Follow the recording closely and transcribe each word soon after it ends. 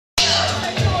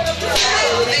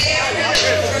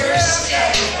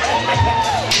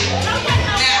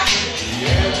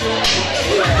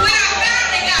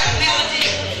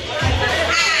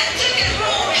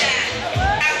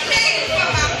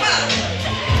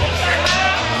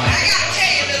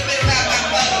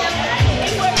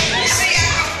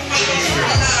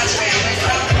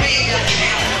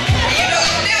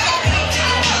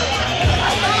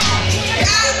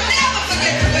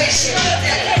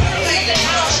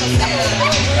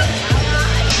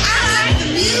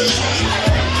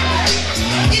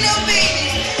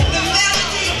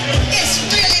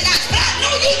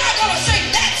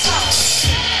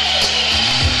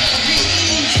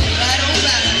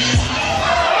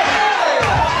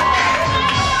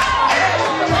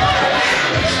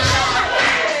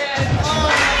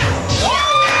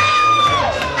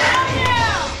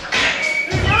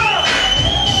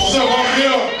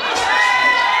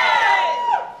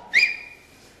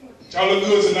Y'all look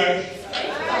good tonight.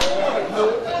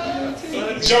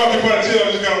 Y'all can probably tell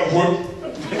I just got off work.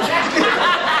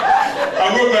 I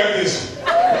look like this.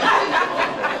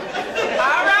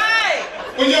 All right.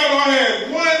 Well, y'all know I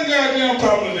had one goddamn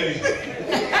problem today.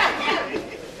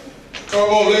 Called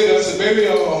my old lady, I said, baby,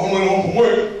 I'm home from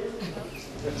work.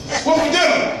 What for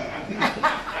dinner?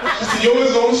 She said, yo,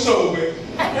 it's on the stove, baby.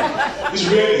 It's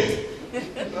ready.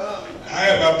 I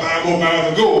had about 5 more miles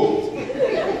to go.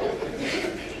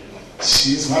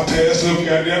 Jeez, I passed up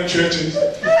goddamn churches. I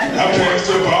passed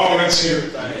up all that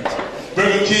shit.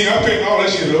 Burger King, I picked all that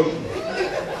shit up.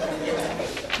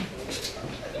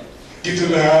 Get to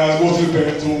the house, go to the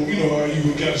bathroom, you know how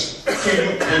you got to clean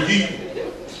up and eat.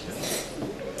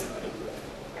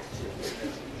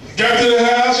 Got to the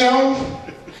house, y'all.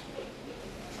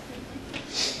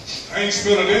 I ain't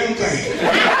smell a damn thing.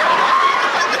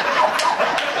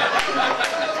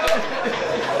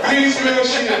 I ain't smell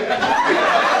shit.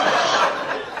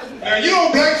 Now, you know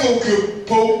black folk cook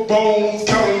pork, bones,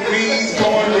 collard greens,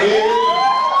 cornbread,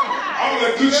 all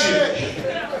that good shit.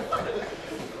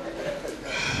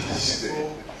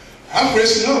 I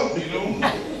freshen up, you know.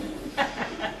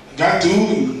 Got to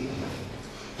and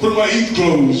put on my eating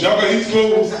clothes. Y'all got eating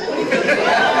clothes? I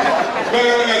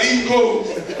got eating clothes.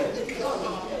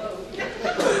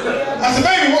 I said,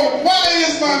 baby, why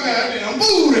is my goddamn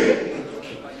booty?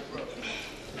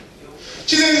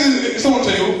 She said, it's on the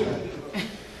table.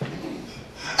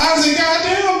 I said,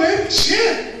 goddamn, baby,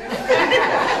 shit.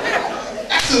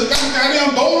 That's a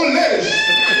goddamn bowl of lettuce.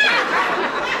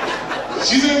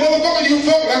 She said, motherfucker, you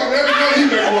fuck like a rabbit girl, you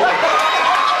better walk.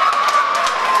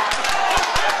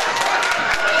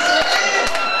 I said,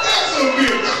 that's a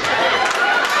bitch.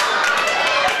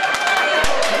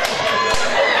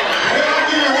 And I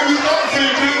think when we start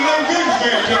saying things, I'm good at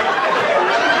saying things.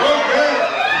 Fuck that.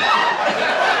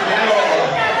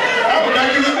 I was back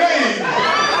in the day.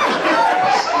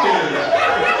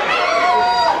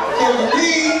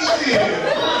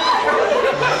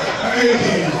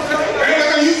 Ain't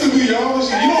like I used to be, y'all. You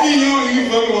don't get young, you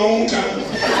fuck a long time.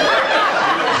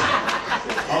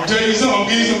 I'll tell you something, I'll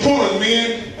give you some pointers, man.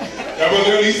 Y'all better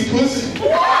learn to eat some pussy. Guess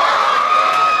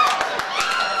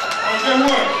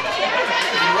what?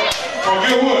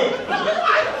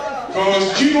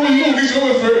 Cause you know you gonna get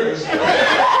yours first.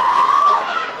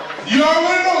 You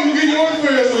already know you get yours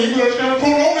first, so you better try to put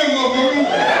on that motherfucker.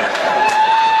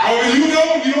 Or if you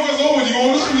know it's over, you go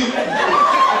to sleep.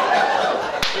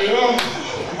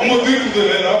 I'm gonna think to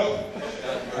that up.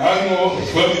 I know,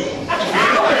 fuck it.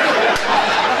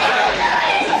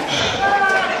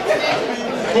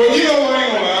 But you know, I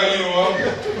ain't gonna lie, you know,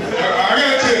 I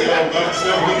gotta tell y'all about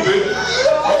myself a little bit.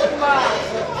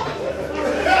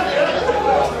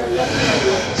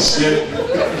 Shit.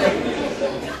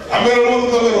 I met a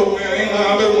motherfucker though, man. I ain't lying, I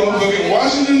met a motherfucker in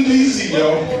Washington, D.C.,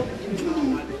 y'all.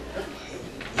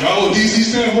 Y'all know what D.C.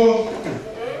 stand for?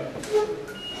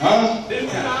 Huh?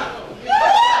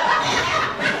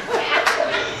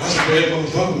 That's a bad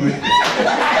motherfucker, man.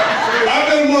 I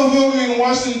met a motherfucker in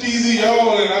Washington, D.C.,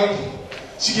 y'all, and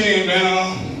she came down.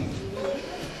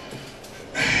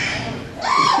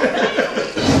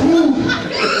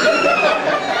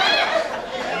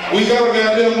 We got a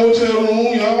goddamn motel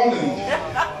room, y'all, and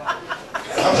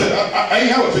I said, I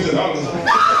ain't have a $50.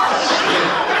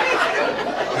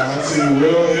 I said,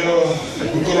 well, hell,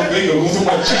 we go to Vegas, go to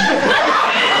my cheap.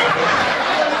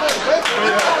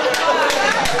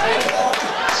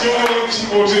 She don't have cheap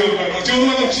hotels,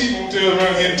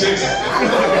 around here in Texas.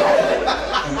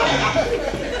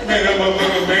 Man, that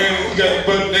motherfucker, man, we got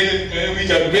butt naked, man, we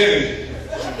got belly.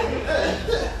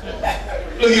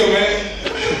 Look here, man.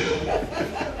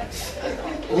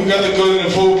 We got to go in the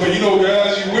foreplay. You know,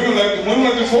 guys, women like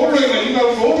the foreplay, man. You got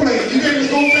a foreplay. You can't just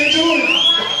go straight to it.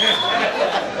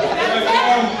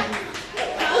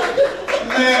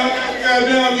 Man,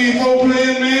 goddamn, be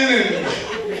foreplaying, man, and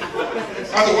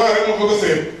I said, wow, that motherfucker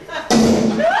said,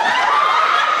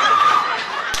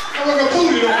 I'm like a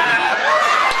booty, though.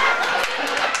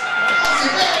 I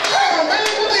said, goddamn, man,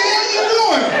 what the hell are you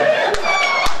doing?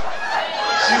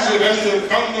 She said, that's the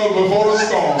thunder before the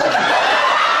storm.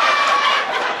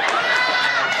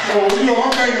 So, you know,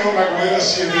 I'm thinking, I'm like, well,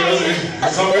 shit,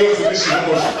 man, something else in this shit, I'm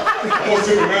gonna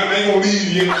stick around, I ain't gonna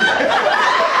leave yet.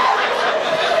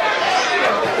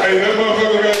 Hey, that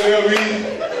motherfucker got there,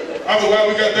 after a while,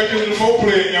 we got back into the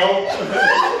foreplay, y'all.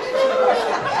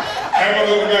 That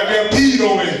motherfucker got there peed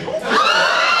on me.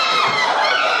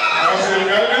 I said,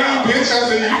 goddamn, bitch, I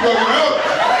said, you fucking up.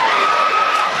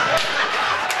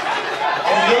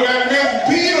 I said, you goddamn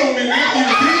peed on me, man, you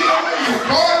peed on me, you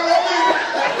farted on me.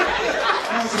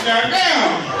 I said, goddamn,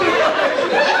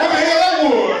 what the hell that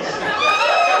was?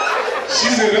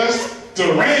 said, that's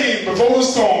the rain before the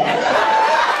storm.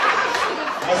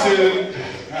 I said,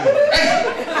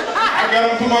 I got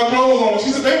to put my clothes on.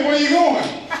 She said, baby, where you going?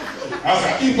 I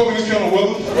said, I keep fucking this kind of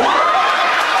weather.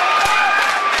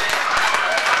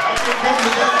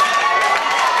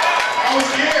 I was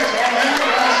scared, so I'm hanging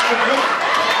out.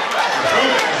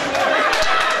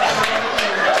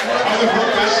 I just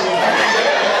broke that shit.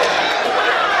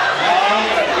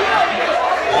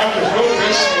 I just broke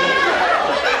that shit.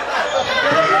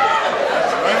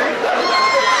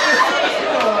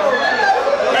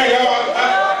 Hey, y'all,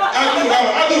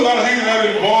 I do a lot of hanging out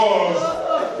in bars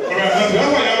around Huntsville.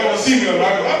 That's why y'all don't see me a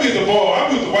lot. I be at the bar, I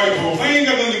be with the white folks. I ain't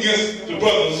got nothing against the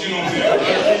brothers, you know what I'm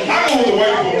saying? I go with the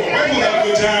white folks. The white folks have a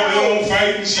good time, they don't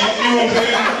fight and shit, you know what I'm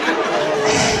saying?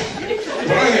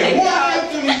 But I had one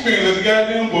goddamn experience at the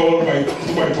goddamn bar with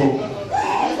the white folks.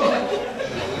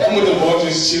 I'm with the bar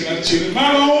just chilling,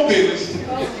 mind my own business.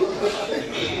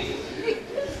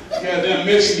 Goddamn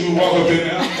Mexican dude walk up in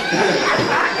there.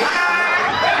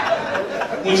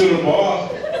 Went to the bar.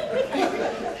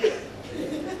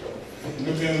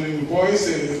 Looked down at the boy, he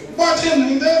said, bartender,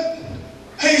 ain't that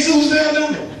Jesus down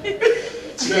there?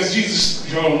 So that's Jesus,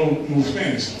 y'all know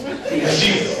Spanish. That's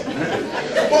Jesus.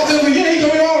 Bartender, yeah, he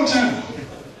come here all the time.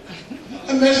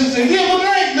 That Mexican said, give him a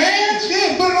drink, man.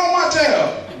 Yeah, put it on my tab.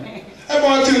 That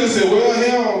bartender said, well,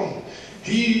 hell,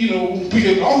 he, we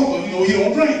get off, but, he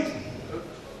don't drink.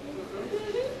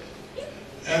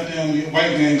 Goddamn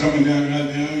white man coming down,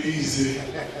 goddamn, he said,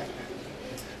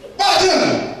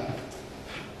 bartender,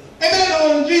 ain't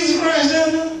that Jesus Christ down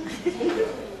there?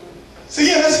 Said,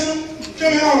 yeah, that's him.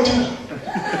 Come here all the time.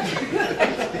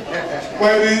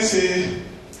 White man said,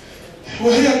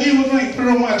 well, hell, give him a drink, put it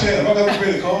on my tab. I got the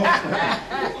credit card.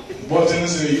 Bartender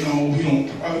said, he don't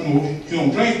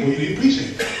drink, but he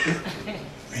appreciate it.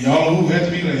 And y'all know who had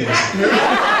to be last.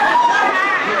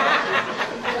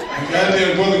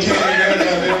 Goddamn brother Kenny,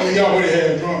 goddamn, he already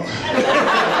had drunk.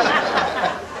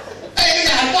 Hey, they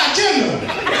got a bartender.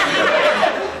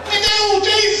 Ain't that old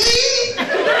JC?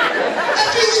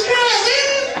 That's Jesus Christ, ain't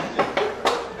it?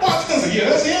 Bartender said, yeah,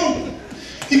 that's him.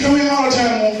 He come in all the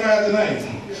time on Friday night.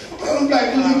 I'm like,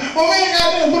 oh man,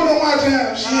 goddamn, put it on my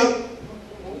time. Shit.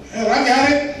 Hell, I got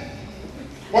it.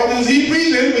 Bartender said, he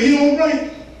appreciated it, but he don't drink.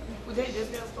 Well, they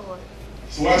just got started.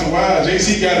 So after a while,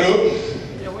 JC got up.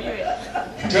 Yeah, where you at?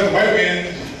 Tell the white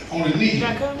man on the knee.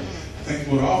 Not coming? Thank you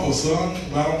for the offer, son,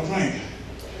 but I don't drink.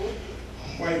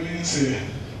 White man said,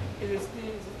 Is it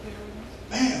still?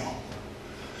 damn.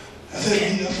 I said,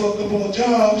 man, you got fucked up on the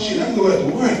job. Shit, I can go back to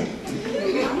work.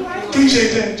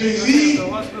 Appreciate that, Jay-Z.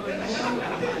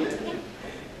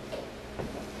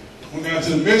 Went down to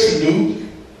the Mexican dude,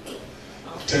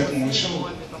 tapped him on the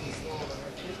shoulder.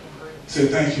 Said,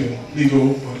 thank you,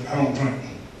 Migo, but I don't drink.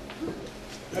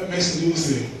 That Mexican dude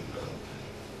said,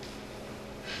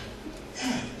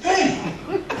 damn.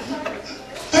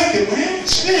 Thank you, man.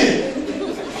 Shit.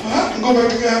 Well, I can go back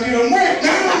to goddamn work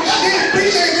now. Shit,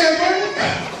 appreciate that, man.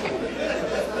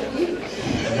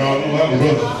 Y'all know I'm a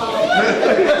brother.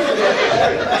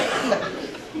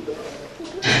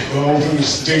 Well,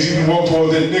 Jay-Z can walk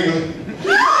towards that nigga.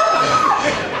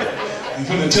 And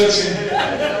put the touch in.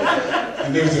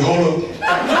 And they said, hold up.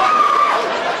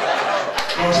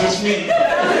 Don't touch me. I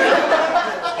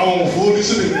want full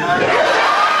discipline.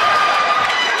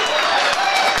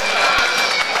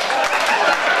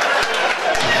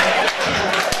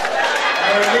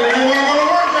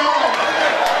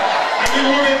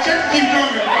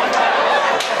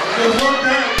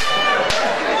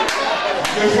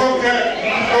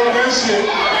 Fuck that shit.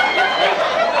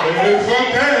 Fuck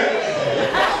that.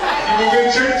 You gonna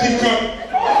get church keep coming.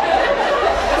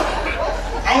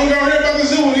 I don't got to hear about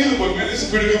this new one either, but man, it's a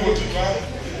pretty good one too, man.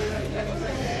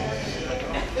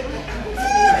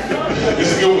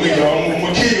 It's a good one, y'all. I'm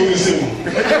gonna kill you with this one.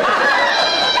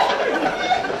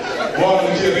 Boy,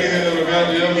 they had a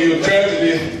goddamn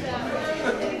tragedy.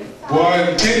 Boy,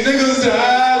 10 niggas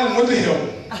died and what the hell?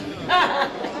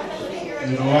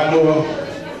 I know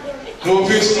no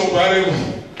offense to nobody, but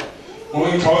I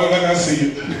want to call it like I see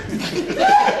it.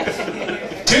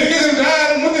 10 niggas died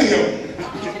and what the hell?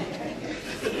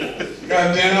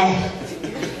 Goddamn.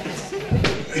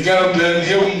 They got up there and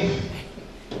held him.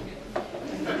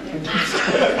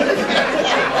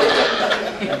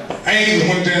 Angels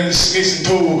went down the snakes and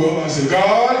told God. I said,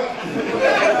 God,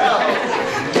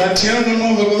 got 10 of them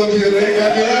motherfuckers up here, they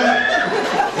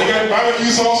got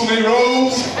barbecue sauce in their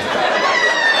robes.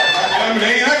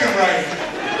 They ain't acting right.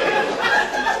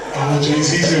 Oh, JC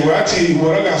said, well, I tell you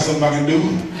what, I got something I can do.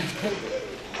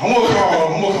 I'm gonna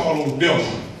call old devil.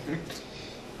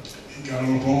 He got on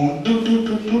the phone,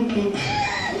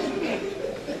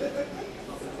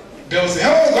 devil said,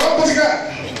 hello, God, what you got?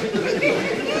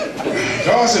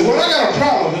 God said, well, I got a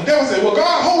problem. The devil said, well,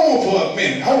 God, hold on for a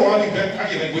minute. Hold on, I get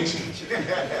back with you.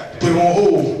 Put him on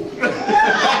hold.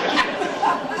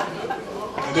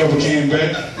 The devil came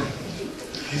back.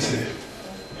 He said,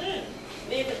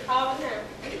 need to call him.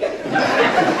 Did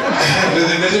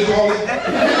you call him?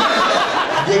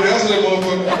 Good answer that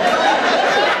motherfucker.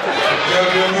 Tell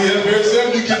me that very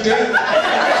self you get that.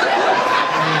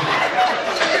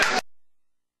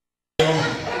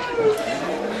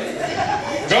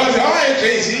 God said, all right,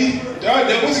 JC.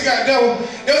 What's he got, devil?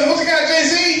 What's he got,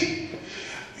 JC?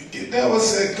 The devil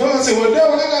said, God said, well,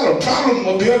 devil, I got a problem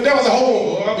up here. The devil said,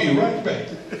 hold on, I'll be right back.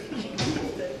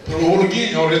 Put him hold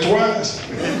again, y'all, that's twice.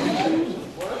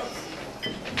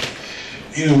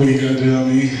 Anyway, goddamn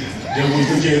me, devil was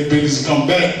looking at business to come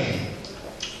back.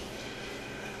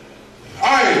 All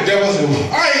right, devil said,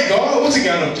 all right, God, what's he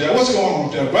got up there? What's going on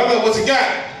up there, brother? What's he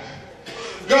got?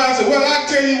 God said, well, I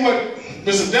tell you what,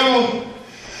 Mr. Devil,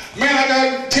 man, I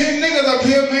got 10 niggas up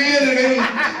here, man, and they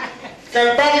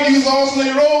got a barbecue sauce on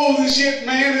their rolls and shit,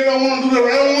 man. They don't want to do the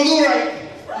right. They don't want to do right.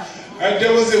 That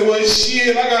devil said, well,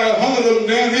 shit, I got 100 of them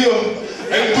down here.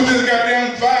 They put this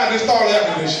goddamn fire and they started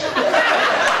after this shit.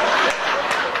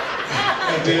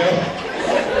 That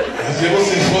devil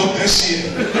said, fuck that shit.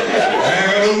 I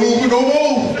ain't got no room for no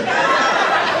more.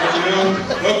 That devil,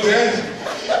 up there.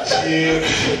 Shit.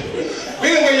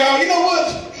 Anyway, y'all, you know what?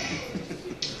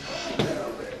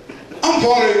 I'm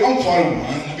 41.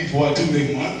 I'll be 42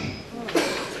 next month.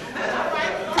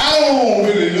 I don't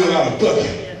really do it out of bucket.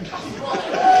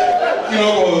 You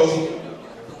know, I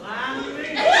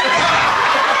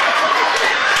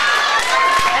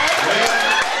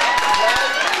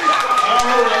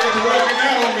don't know, it's working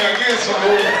out on me, I guess. I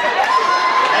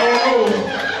don't know.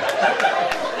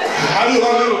 I do a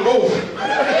little both.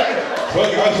 Fuck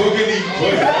it, I fucking eat.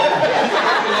 Fuck it.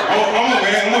 I'm a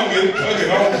man, I'm gonna get it. Fuck it,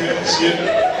 I don't care. Shit.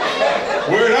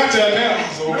 Word out there now,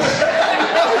 so.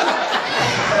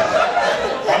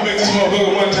 I met this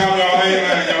motherfucker one time, y'all, hanging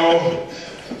out, y'all.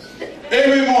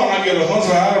 Every morning I get a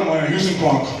hustle out of my Houston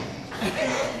Bronco.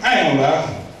 I ain't gonna lie.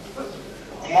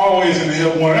 I'm always in the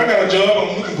help one. I got a job,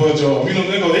 I'm looking for a job. You know,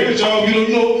 they go, every job, you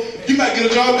don't know, you might get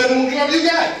a job better than the job you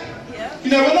got. Yeah. You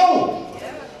never know.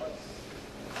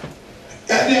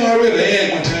 Goddamn, I read an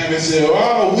ad one time and said,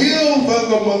 oh, we'll fuck a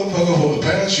motherfucker for a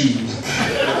pair of shoes. I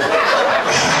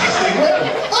said, what the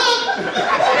fuck?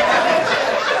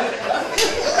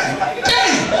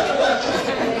 Damn!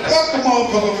 Fuck a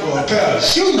motherfucker for a pair of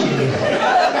shoes.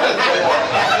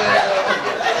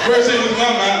 First thing was in my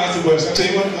mind, I said, well, I tell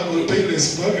you what, I'm going to pay this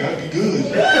fuck, I'll be good.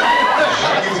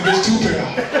 I'll get the bitch 2 pair.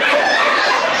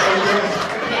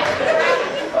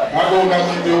 I go back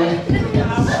to the door.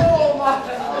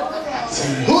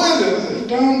 Who is it?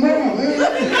 Don Brown, man.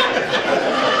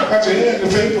 I said, yeah, the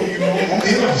paper, you know, I'm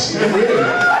here. I'm ready.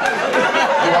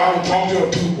 I was pumped up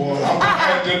too, boy. I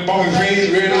had that bumping face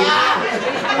ready.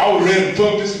 I was ready to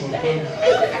fuck this motherfucker.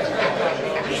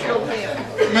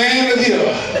 Man, look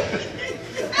here.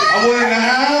 I went in the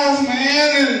house, man,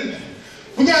 and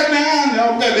we got down.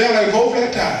 Y'all got down like 4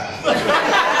 flat tires.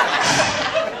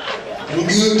 Look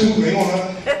good too, ain't gonna lie.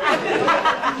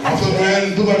 I fuck around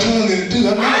and put my tongue in it too. I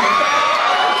know.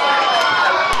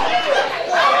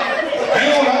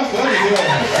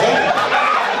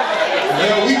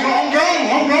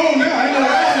 I'm grown now. I ain't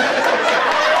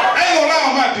gonna lie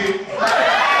on my dick.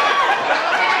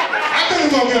 I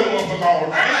couldn't fuck that motherfucker all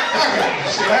night.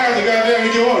 Shit, I had to goddamn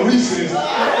get on recess.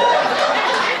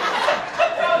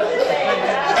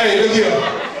 Hey, look here.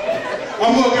 I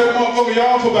fucked that motherfucker,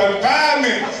 y'all, for about 5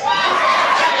 minutes.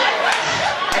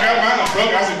 I got mine a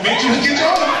fuck. I said, bitch, you get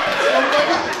yours.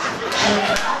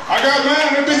 I got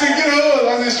mine. That bitch said, get hers.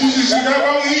 I said, she got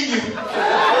about to eat you.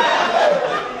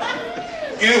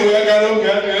 Anyway, I got up,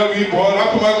 goddamn, he bought it.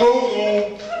 I put my clothes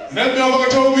on. And that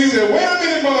motherfucker told me, he said, wait a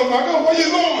minute, motherfucker, where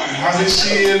you going? I said,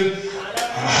 shit,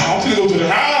 I'm finna go to the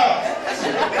house.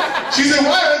 She said,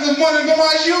 why is the money for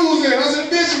my shoes in? I said,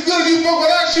 bitch, it's good if you fuck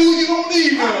without shoes, you don't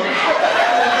need none.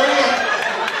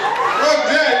 Fuck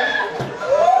that.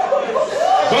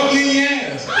 Fuck in your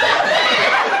ass.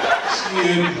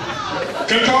 Shit.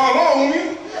 Can call on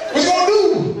me. What you gonna do?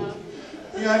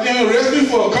 You goddamn arrest me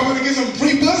for coming to get some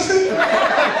free pussy?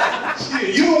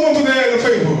 Shit, you don't want to put that in the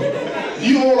paper.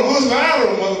 You owe the hustle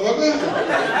item, motherfucker.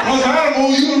 Hustle item owe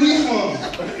you a refund.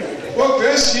 Fuck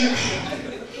that shit.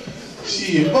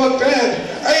 Shit, fuck that.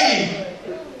 Hey,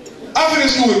 I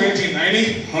finished school in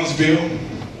 1990, Huntsville.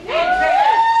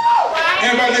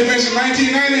 Everybody that finished in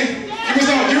 1990?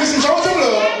 Give me some show some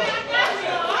love.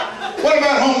 What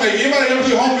about homemaking? Anybody ever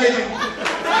do homemaking?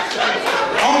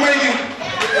 Homemaking?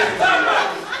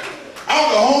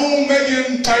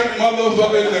 that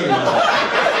motherfucker living.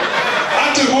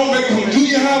 I took homemaker from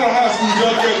junior high to high school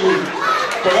just graduated.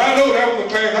 But I know that was a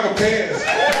class I could pass.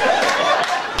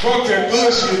 Fuck that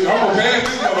bullshit. I'm gonna pass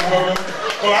this motherfucker.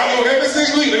 But I know every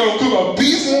 6 weeks they're gonna cook a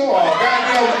pizza or a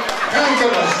goddamn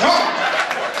hamburger or something.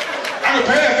 I can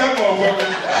pass that motherfucker.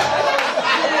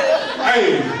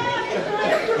 Hey.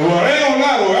 Well, I ain't gonna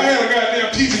lie though. I had a goddamn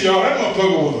teacher, y'all. That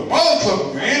motherfucker was a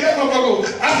motherfucker, man. That motherfucker,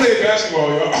 I played basketball,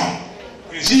 y'all.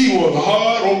 And she was a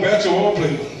hard on basketball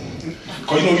player.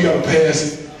 Cause you know you gotta pass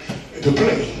it to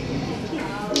play.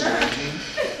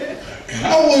 And I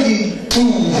wasn't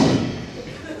too.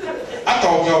 I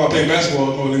thought y'all play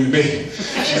basketball more than me.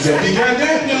 She said, "Be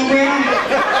goddamn young man."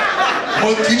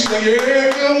 Mother teacher like,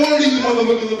 "Yeah, one of these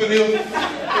motherfuckers up in here."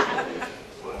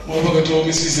 Motherfucker told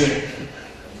me, she said,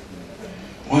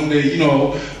 one day, you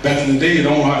know, back in the day, I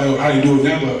don't know how you do it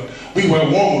now, but we wear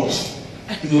warm-ups.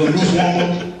 You know, loose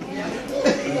warm-ups.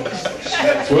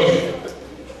 Fuck it.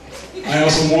 I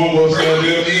have some warm-ups out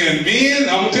there. Men,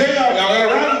 I'm gonna tell y'all gotta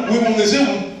ride with me on this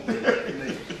one.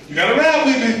 You gotta ride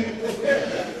with me.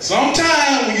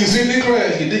 Sometimes when you sit in the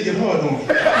class, you dig it hard on you.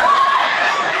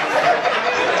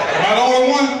 Am I the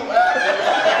only one?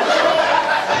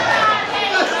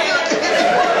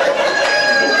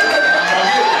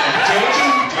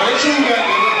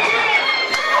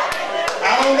 I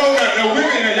don't know that. Now,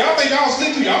 women, y'all think y'all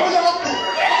sleep too. Y'all give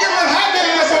us hot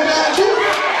damn sometimes too.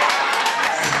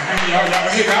 I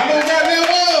know goddamn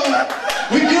well.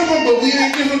 We different, but we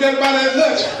ain't different that by that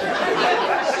much.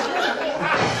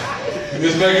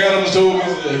 Miss McAdams told me,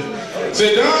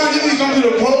 said, "Don, you need to come to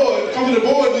the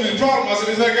board, do this problem." I said,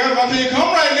 "Miss McAdams, I can't come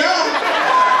right now.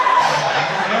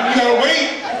 You gotta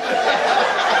wait."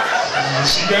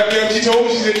 She told me,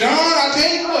 she said, "Don, I tell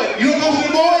you what, you don't come to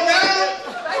the board now,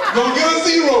 you're gonna get a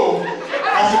 0.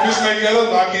 I said, "Miss McAdams,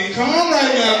 I can't come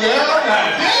right now, girl.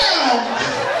 Damn."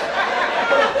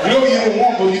 You know you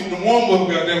the warm-up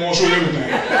goddamn won't show everything.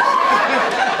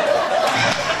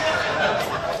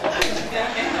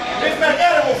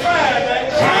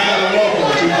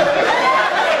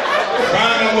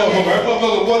 That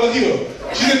motherfucker, boy, look here.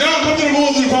 She said, "Don, come to the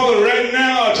rules of the parlor right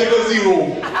now, I'll take a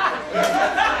 0.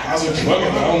 I said, "Fuck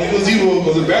it, I don't need a 0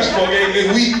 because the basketball game this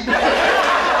week."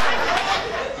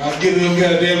 I get a little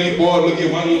goddamn little boy, look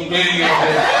at my little thing out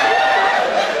there.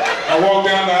 I walk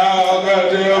down the aisle,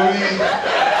 goddamn me.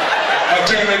 I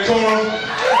turn that corner.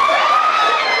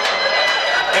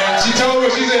 And she told me,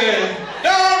 she said,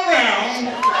 "Don Brown,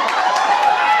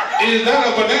 is that a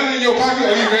banana in your pocket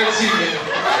or you ready to see me?"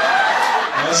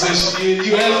 I said, "Shit,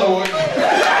 you asked for it."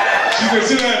 She said,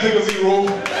 "Sit down and take a 0.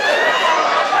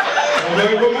 I'm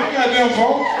like, "Well, my goddamn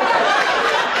fault.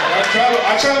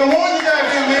 I try to warn you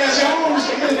goddamn man, y'all.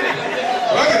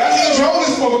 I get in trouble with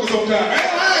this motherfucker sometimes. I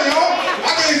ain't lying, y'all.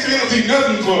 I can't stand to see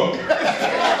nothing for.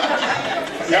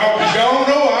 Y'all don't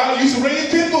know, I used to raise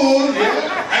pit bulls. Yeah.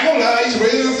 I ain't gonna lie, I used to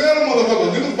raise and sell them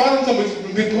motherfuckers. Niggas bottom coming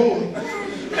from pit bulls.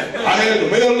 I had the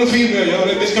male and the female, y'all.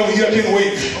 That bitch coming here, I couldn't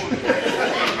wait.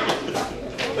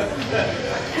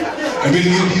 I been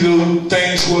getting these little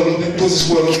things swelled up, that pussy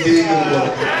swelled up, big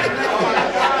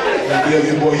and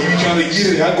yeah, boy, he be trying to get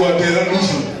it. I go out there and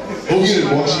unloose him. Go get it,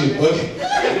 boy. She a bucket.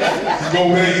 He go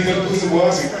over there and get that pussy, boy. I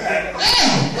say, "Damn,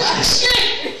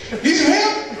 shit. Need some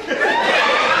help?"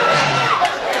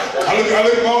 I look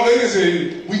at my old lady and say,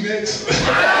 "We next."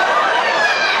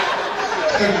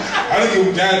 I don't give a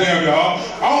goddamn, y'all.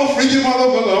 I'm a freaking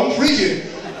motherfucker. I'm freaking.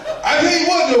 I tell you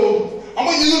what, though. I'm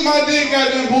gonna use my dick,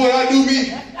 goddamn boy. I do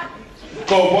me.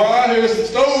 Cause boy, I heard some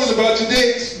stories about your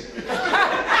dicks.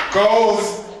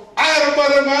 Cause I had a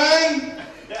buddy of mine.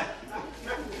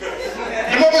 The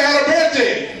motherfucker had a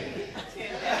birthday.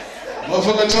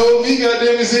 Motherfucker told me,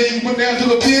 goddamn, he said you put down,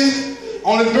 took a piss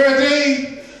on his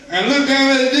birthday, and looked down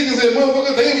at his dick and said,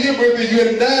 "Motherfucker, today was your birthday, you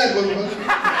hadn't died, motherfucker."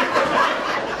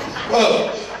 Well,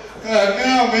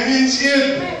 goddamn, man,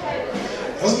 shit.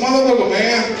 That's a motherfucker,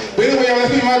 man. But anyway, y'all, let's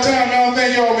spend my time now.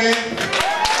 Thank y'all, man.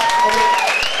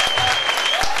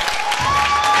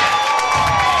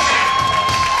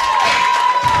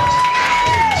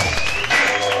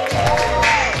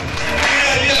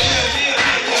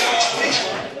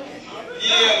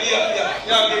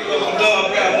 Y'all give him some love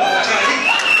around one time.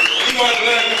 He going to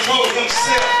learn to control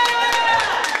himself.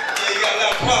 Yeah, he got a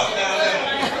lot of problems down there.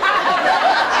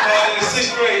 In the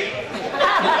 6th grade.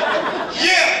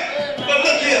 Yeah, but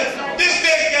look here. This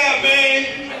next guy, man,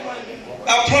 I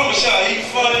promise y'all, he's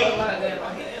funny.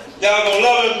 Y'all gonna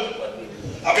love him.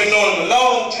 I've been knowing him a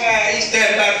long time. He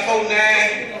standing about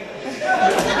 4'9".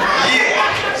 Yeah,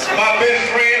 my best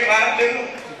friend, my nigga.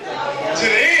 To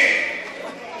the end.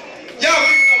 Y'all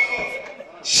give it up for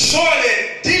Shorty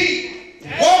D.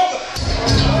 Walker.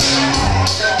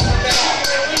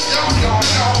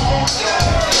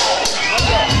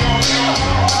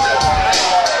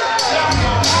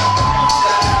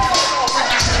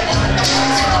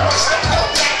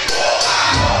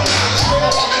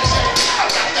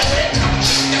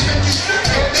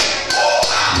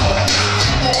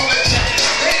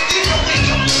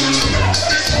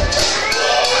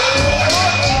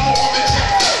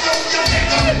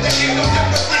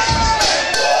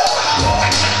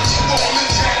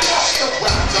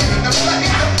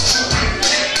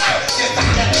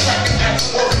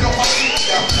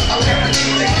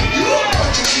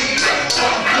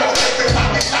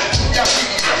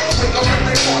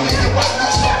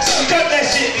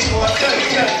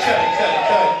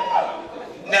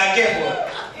 Now guess what?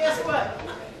 Guess what?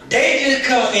 They just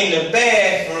come in the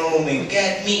bathroom and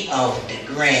got me off the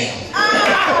ground.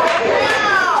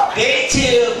 They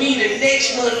tell me the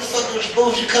next motherfucker was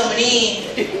supposed to come in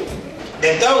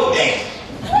the throw down.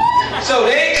 So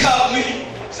they called me.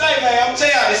 Say, man, I'm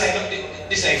telling y'all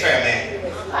this ain't fair, man.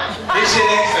 This shit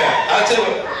ain't fair. I'll tell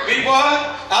you, big boy,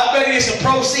 I better get some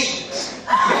proceeds.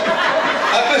 I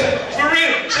better, for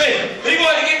real, say, he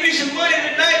want to give me some money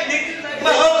tonight, nigga. My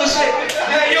uncle said,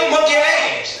 now your monkey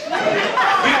ass. We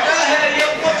gotta have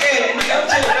your monkey ass, nigga. I'm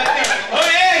telling you right now.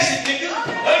 Honey ass it, nigga.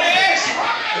 Honey ass it.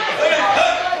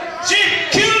 Shit,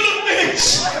 kill the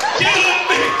bitch. Kill the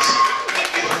bitch.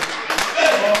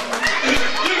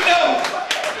 You know,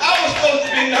 I was supposed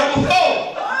to be number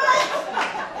 4.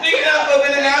 Nigga, I'm up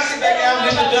in the house, sit back there, I'm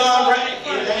Mr. Don Brown.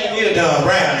 I ain't need a Don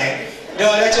Brown, man.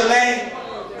 Don, that's your name?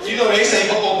 You know they say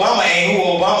Obama ain't who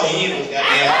Obama is,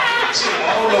 goddamn. Shit,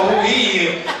 I don't know who he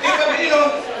is. You know,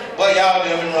 but y'all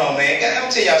doing wrong, man. I'm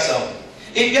gonna tell y'all something.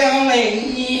 If y'all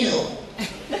ain't kneel,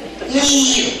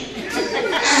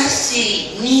 I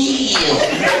see kneel.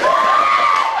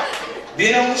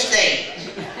 Been on the stage.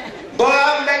 Boy,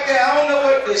 I'm back there, I don't know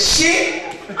what the shit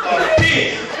or the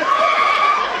piss.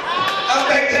 I'm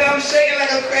back there, I'm shaking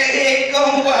like a crackhead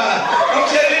going wild. I'm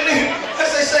telling you, I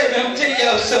say, man, I'm telling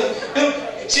y'all something.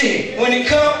 Shit, when it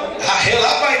come, hell,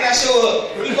 I might not show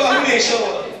up. Who didn't show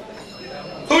up?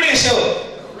 Who didn't show up?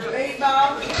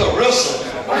 Carissa.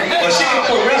 But she can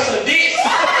caress her dick.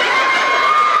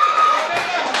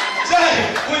 Say,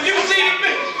 when you see the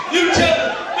bitch, you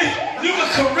tell me you can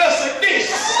caress her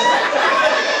dick.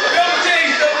 Let me tell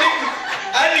you something.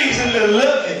 I need some little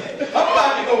loving. I'm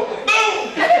about to go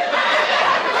boom.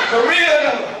 For real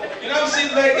though. You know, I'm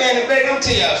sitting back there in the back, I'm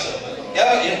telling y'all something.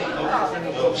 Y'all, yeah.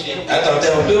 Oh shit. I thought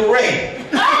that was Bill Ray.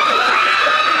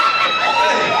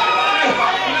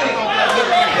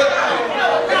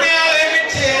 Now let me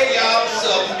tell y'all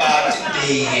something about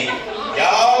today.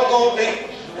 Y'all gonna think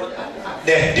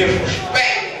that's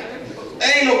disrespect.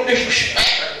 There ain't no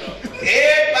disrespect.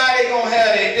 Everybody gonna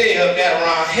have their day up there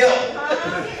around hell.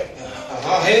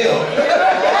 Hell.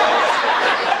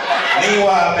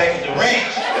 Meanwhile, back at the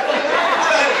ranch.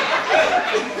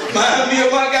 Mind me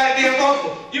of my goddamn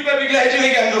uncle. You better be glad you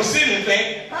ain't got no ceiling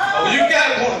fan. Oh, you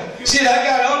got one. Shit, I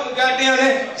got an uncle goddamn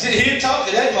that. Shit, he'll talk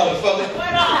to that motherfucker.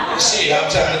 Shit,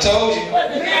 I'm trying to told you.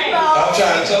 I'm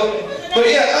trying to told you. But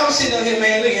yeah, I'm sitting up here,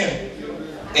 man, look at him.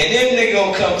 And them niggas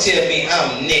gonna come tell me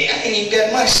I'm Nick. I ain't even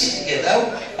got my shit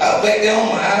together. I was back there on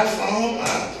my iPhone.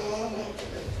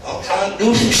 I'm trying to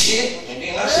do some shit. And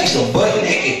then I see some butt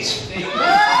nakeds.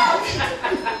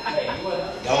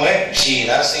 Don't act shit,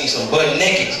 I seen some butt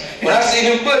nakeds. When I see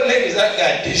them butt nakeds, I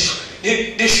got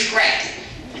distracted.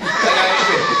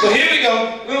 But here we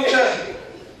go. We don't try.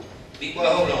 Big boy,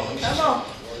 hold on. Come on.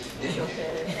 Shit,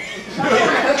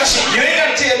 you ain't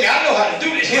gotta tell me. I know how to do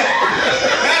this here.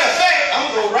 Matter of fact, I'm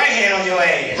gonna go right hand on your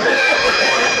ass.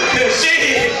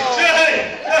 Shit,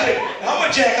 I'm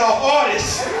a jack off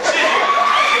artist. Shit.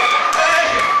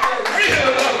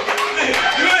 Real though.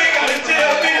 You ain't gotta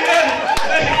tell me nothing.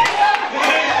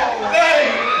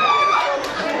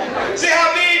 See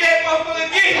how big that motherfucker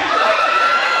get?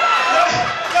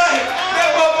 That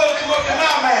motherfucker come up to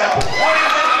my mouth.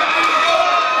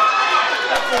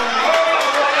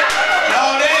 No,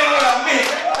 that ain't what I meant.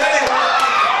 That ain't what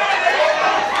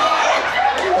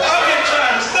I'm just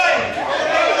trying to say.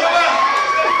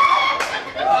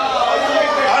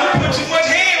 I done put too much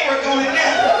handwork on it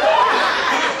now.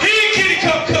 Here, kitty,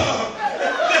 come.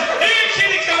 Here,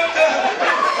 kitty, come.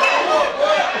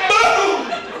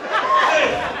 Boom!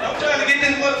 I'm trying to get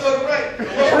this motherfucker right.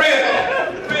 For real.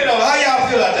 How y'all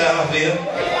feel out there, I feel?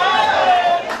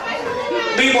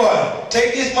 B-boy,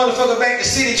 take this motherfucker back to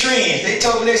City Trends. They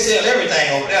told me they sell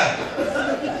everything over there.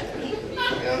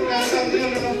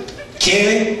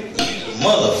 Kevin, you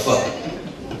motherfucker.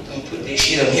 I'm gonna put this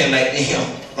shit up here like this here.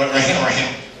 Right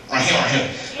here.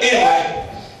 Anyway,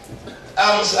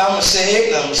 I'm gonna say it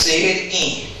and I'm gonna say it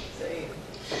again.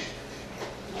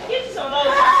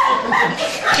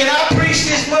 Can I preach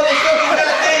this motherfucking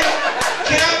goddamn?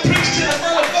 Can I preach to the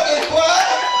motherfucking choir?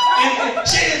 And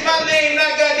shit is my name,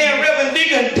 not goddamn Reverend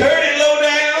Deacon Dirty Low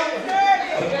Down.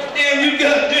 Damn, you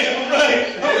goddamn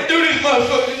right. I'm gonna do this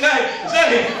motherfucker tonight.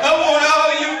 Say, I want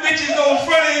all you bitches on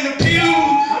front in the pew.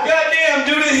 Goddamn,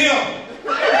 do this here.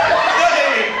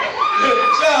 Say,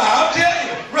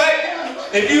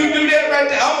 If you do that right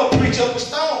there, I'm gonna preach up a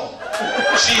storm.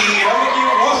 I'm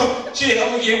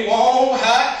gonna get warm,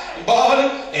 hot,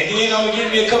 bothered, and then I'm gonna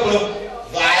give me a couple of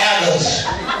Viagra's.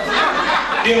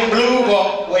 Them blue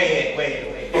ball. Wait.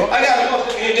 I got a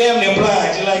motherfucker damn near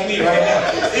blind just like me right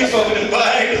now. He fucking them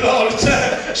Viagra's all the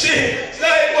time. Shit,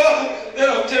 say, boy, they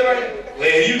don't tell right.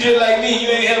 Well, you just like me, you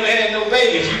ain't ever had no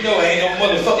babies. You know I ain't no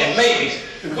motherfucking babies.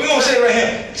 We gonna say right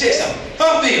here, tell you something.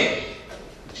 Huntsville,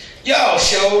 y'all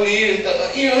surely is,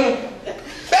 you know,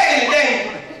 back in the day,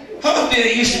 Huntsville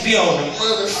used to be on the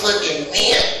motherfucking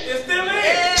map. It still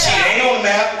is. She ain't on the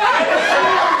map.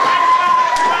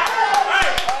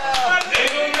 Ain't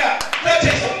on the map. Let me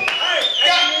tell you something.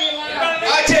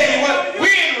 I tell you what, we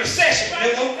in a recession,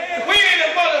 nigga. We in a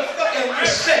motherfucking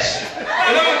recession.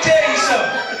 And I'm gonna tell you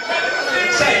something.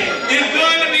 Say, it's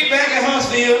good to be back in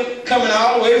Huntsville, coming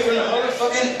all the way from the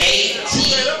motherfucking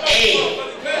ATL,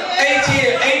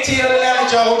 Atlanta,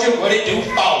 Georgia, what it do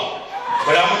fall.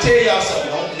 But I'm gonna tell y'all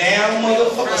something. Don't now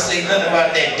motherfucker say nothing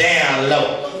about that down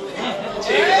low.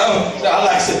 I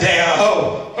like to down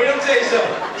hoe. But I'm tell you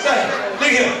something. Say, look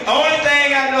here. The only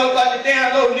thing I know about the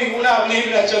down low nigga when I was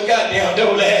leaving out your goddamn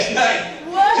door last night.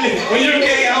 When you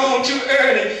came home too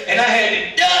early and I had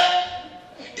to duck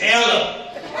down low.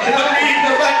 And I'm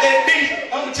reading about that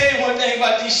bitch. I'm gonna tell you one thing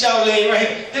about these shower ladies right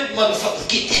here. Them motherfuckers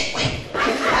get that way.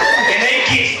 And they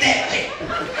get that way.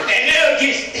 And they'll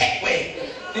get that way.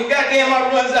 And goddamn,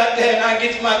 I runs out there and I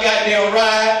get to my goddamn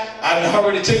ride. I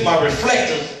already took my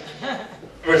reflectors.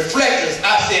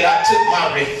 I said I took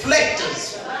my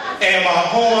reflectors and my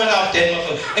horn off that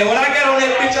motherfucker. And when I got on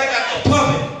that bitch, I got the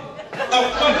pumping. I'm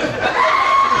pumping.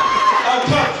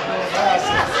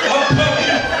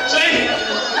 See?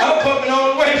 I'm pumping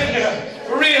all the way from there.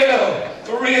 For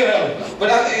real though. But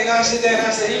I sit there and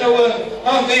I said, you know what?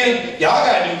 I'm feeling, y'all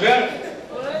gotta do better.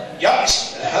 Y'all,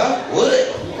 what?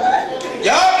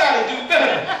 Y'all gotta do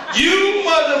better. You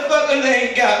motherfuckers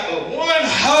ain't got but one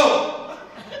hoe.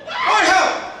 One hoe.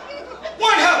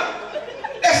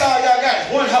 That's all y'all got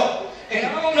is one hoe. And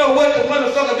I don't know what the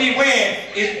motherfucker be wearing.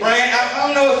 It's brand. I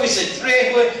don't know if it's a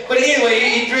dress, but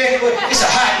anyway, it's a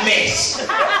hot mess. A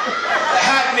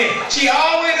hot mess. She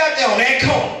always out there on that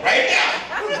corner, right now.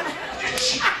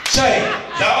 Say,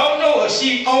 y'all know her.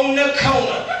 She on the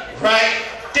corner, right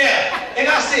there. And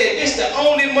I said, this the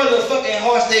only motherfucking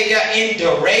horse they got in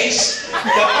the race.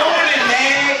 The only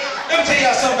nag. Let me tell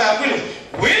y'all something about Willis.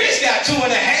 Willis got 2.5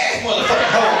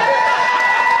 motherfucking hoes.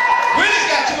 Willis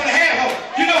got 2.5 hoes.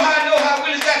 You know how I know how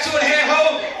Willis got 2.5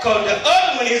 hoes? Because the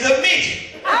other one is a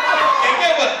midget. And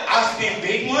guess what? I spent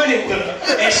big money with her.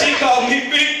 And she called me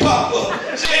Big Papa.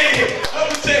 Say, I'm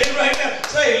going to tell you right now.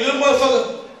 Say, little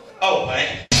motherfucker. Oh,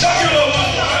 man. Talk your little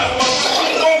motherfucker.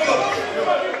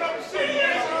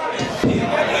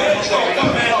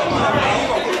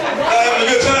 Having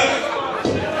a good time.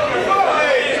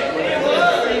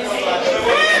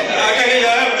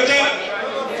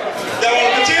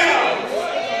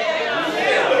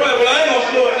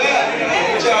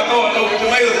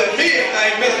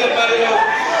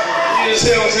 You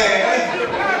see what I'm saying?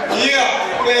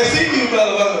 Yeah, man, see you,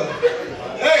 brother.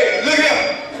 Hey, look here.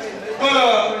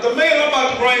 But the man I'm about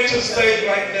to bring to the stage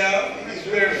right now, he's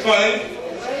very funny.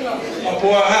 My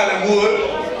boy Hollywood.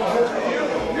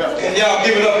 And y'all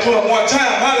give it up to him one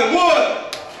time. Hollywood!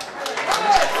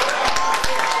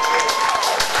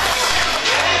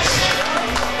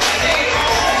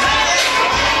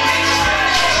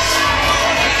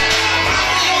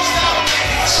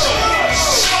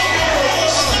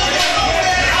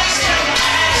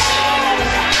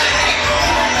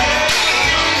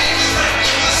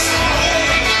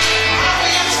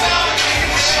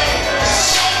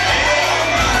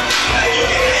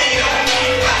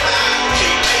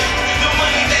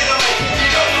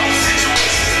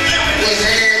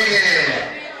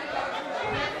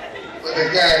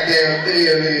 Goddamn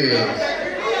deal is.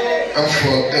 I'm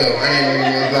fucked up. I ain't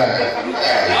even gonna lie.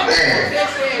 God damn.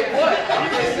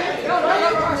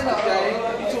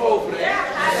 You too old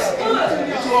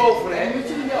for that.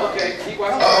 Okay, keep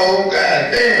watching. Oh,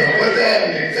 goddamn. What's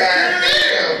happening?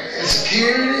 Goddamn.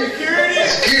 Security.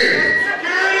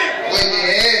 When you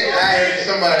had, I heard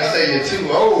somebody say you're too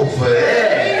old for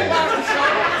that.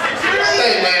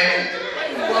 Say, man.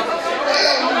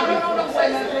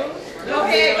 Go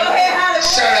ahead, Hollywood.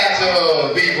 Shout out to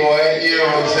B-Boy, you know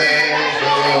what I'm saying,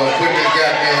 for putting this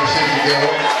goddamn shit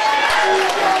together.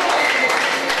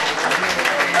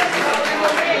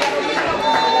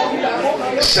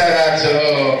 Shout out to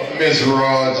Miss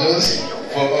Rogers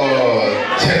for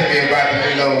telling me about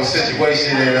the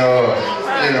situation and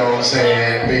you know what I'm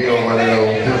saying, big on one of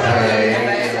those good things,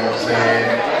 you know what I'm saying.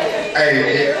 Hey,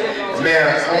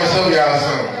 Now, I'm gonna show y'all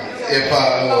something. If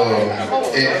I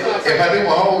do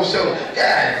my whole show,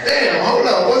 god damn, hold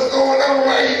on, what's going on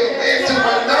right here, man? Too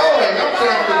much noise. I'm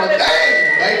trying to do my thing,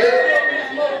 baby.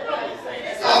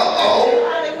 Uh-oh.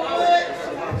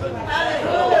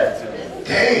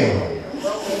 Damn.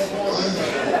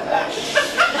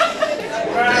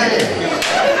 Damn.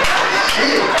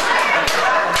 Shit.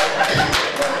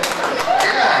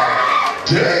 God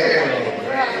damn.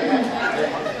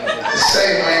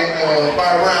 Say, man, by a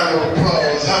round of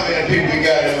applause, how many people we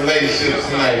got in relationships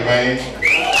tonight, man?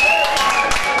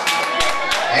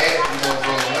 Half the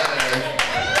motherfuckers lying.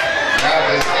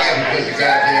 Y'all just happy because your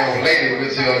goddamn lady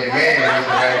with you or your man with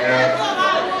you right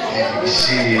now. And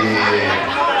shit.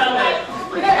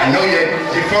 I know your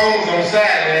phone's on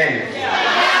silent, ain't it?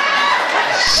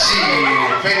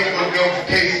 Shit. Facebook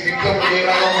notifications be coming in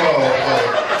like a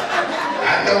motherfucker.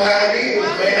 I know how it is,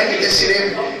 man. I get that shit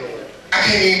every... I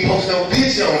can't even post no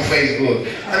picture on Facebook.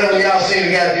 I know when y'all seen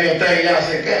the goddamn thing, y'all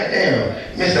say, goddamn,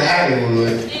 Mr.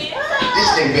 Hollywood, this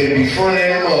thing better be funny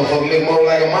than a motherfucker, look more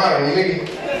like a model than me.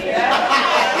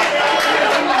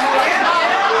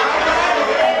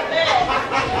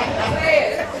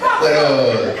 But,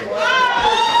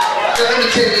 so let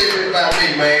me tell you a little bit about me,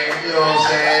 man. You know what I'm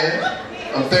saying?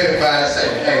 I'm 35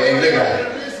 seconds. Hey, look at it.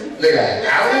 Look at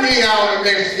it. I don't need all the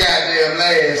niggas goddamn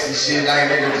laughs and shit like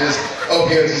niggas just up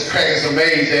here just cracking some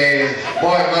age ass,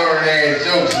 boy learn ass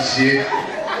jokes and shit. You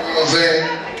know what I'm saying?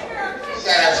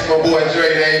 Shout out to my boy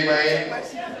Dre Day, man.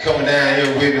 Coming down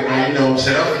here with me, man. You know what I'm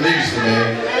saying? I'm from Houston,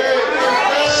 man.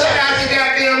 Shout out to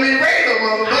goddamn me radio,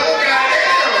 motherfucker.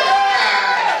 Goddamn.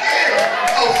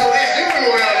 Goddamn. Oh, so that's you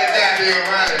doing all that goddamn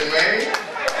money, man.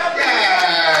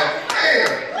 Goddamn.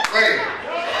 Wait.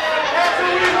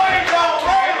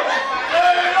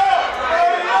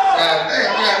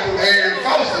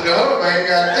 The hub, man,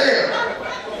 goddamn.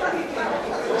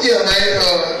 Yeah, man,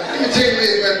 let me tell you a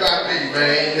little bit about me,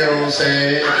 man, you know what I'm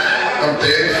saying? I'm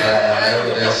 35,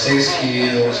 I got 6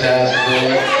 kids on child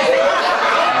support.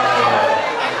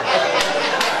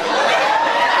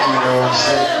 You know what I'm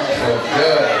saying? I'm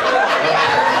good.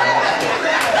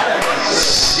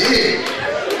 Shit.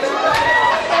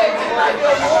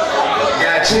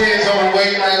 Got twins on the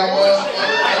way like a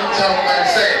motherfucker. I'm talking about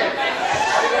saying.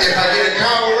 If I get a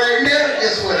call right now,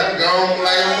 guess what? I'm gone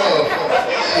like a motherfucker.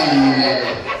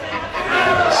 Shit.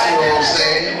 See what I'm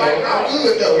saying? You know, I'm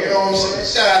good though, you know what I'm saying?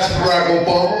 Shout out to Barack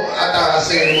Obama. I thought I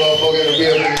seen the motherfucker in the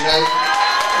building tonight.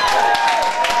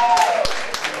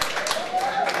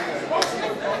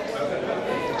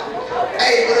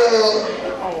 Hey,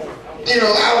 but you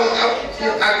know,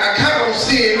 I kind of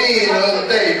seen me the other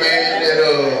day, man, that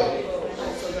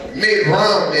Mitt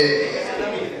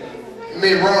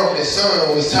Romney's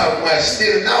son was talking about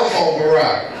stealing off on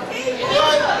Barack.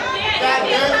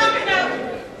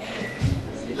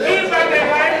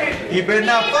 He better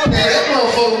not fuck Now that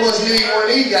motherfucker must need one of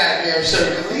these goddamn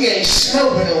shirts, because he ain't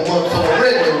smoking no motherfucker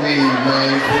regular weed,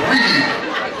 man, for real.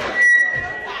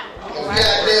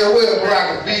 Goddamn well Barack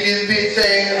will beat his bitch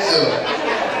ass up.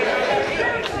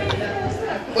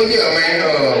 Well, yeah, man,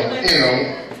 you know,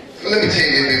 let me tell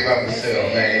you a bit about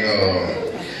myself, man.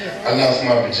 I lost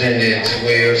my virginity at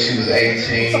 12, she was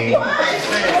 18.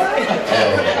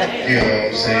 You know what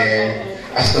I'm saying?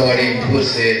 I started eating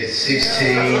pussy at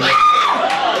 16.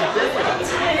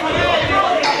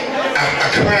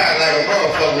 I cried like a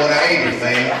motherfucker when I ate it,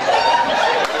 man.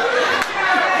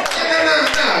 No.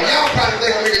 Y'all probably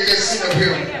think I'm nigga just sitting up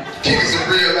here kicking some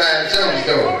real live jokes,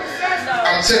 though.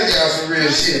 I'm telling y'all some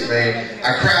real shit, man.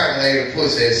 I cried when I ate a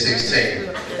pussy at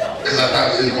 16. Because I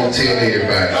thought she was going to tell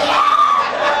everybody.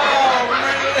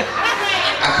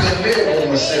 I couldn't live with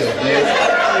myself, man.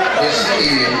 But shit,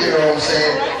 you know what I'm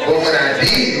saying? But when I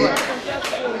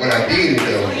did it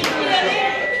though,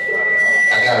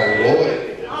 I got rewarded.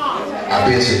 I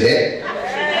bet you that.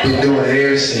 Been doing it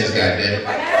ever since, goddamn.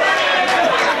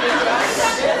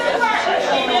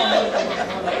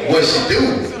 What she do?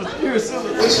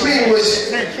 What you mean, what she...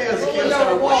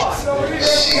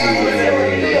 Shit,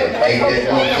 ate that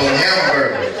motherfucking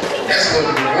hamburger. That's what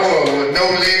the reward was. No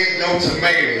legs, no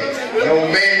tomatoes, no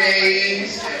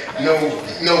mayonnaise,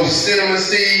 no cinnamon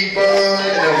seed bun,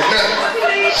 no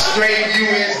nothing. Straight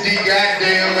USD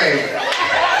goddamn man.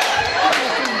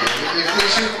 What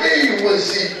you mean, what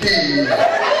she did? I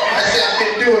said, I've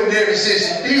been doing it ever since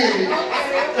she did it.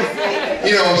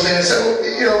 You know what I'm saying? So,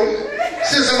 you know,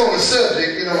 since I'm on the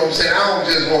subject, you know what I'm saying, I don't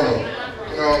just want to,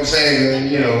 you know what I'm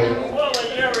saying, you know,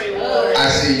 I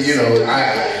see, you know, I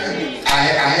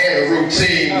had a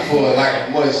routine for like a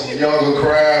much younger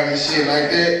crowd and shit like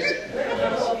that.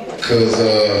 Cause,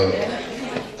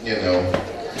 you know,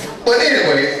 but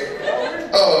anyway,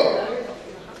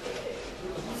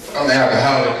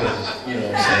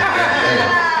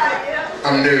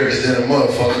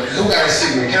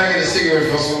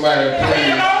 everybody,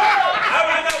 please.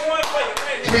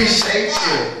 Appreciate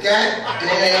you. Goddamn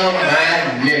my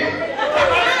nigga.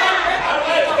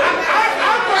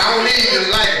 I don't need your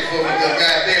life for me, because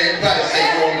goddamn, you probably say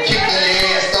you want to kick in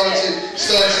your ass,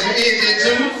 start some engine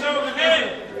too.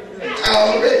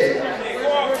 Already.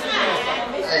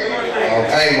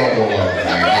 I ain't gonna go on.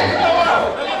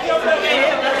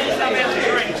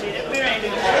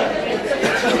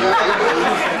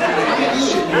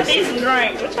 I need some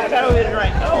drink. What y'all got over here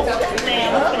drink? Oh,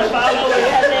 damn, I'm gonna fall over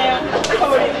goddamn.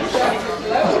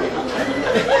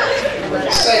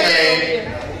 Say, man,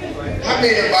 how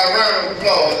many by round of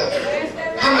applause?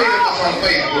 How many of us on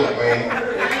Facebook, man?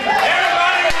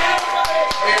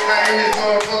 Everybody in this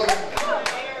motherfucker.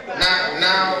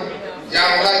 Now, y'all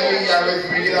don't like me? Y'all ready for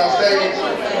me to get off stage?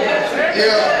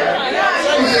 Yeah.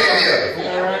 Who's saying yeah?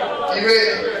 You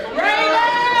ready?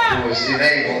 Bullshit, I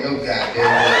ain't gonna know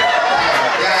goddamn.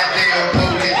 Goddamn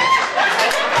police.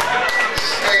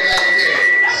 Straight like that.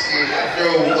 Shit, I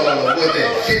drove, what's that,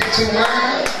 52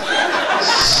 miles?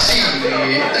 Shit,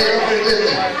 they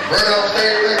run off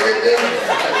stage like that there?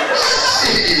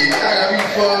 Shit, I got me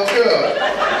fucked up.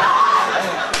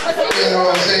 You know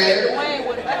what I'm saying?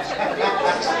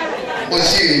 Well,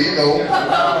 shit, you know,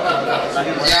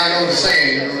 y'all know the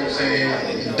saying, you know what I'm saying?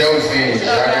 Dope fiends, I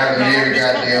got them in every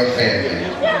goddamn family.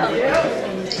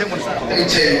 Let me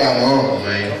tell you about my uncle,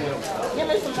 man. I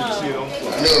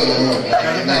love my uncle.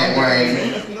 His name Wayne.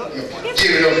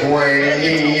 Give it up for Wayne. He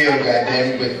ain't here, goddamn,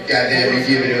 but goddamn, he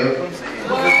give it up.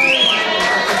 Don't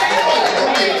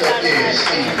give it up there,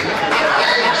 shit.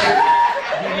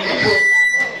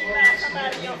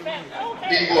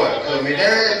 Big boy, cut me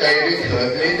down, baby, cut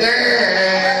me down.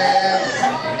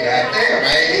 Goddamn, I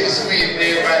ain't getting sweet with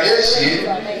everybody else shit.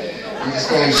 You just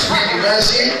gonna sweeten my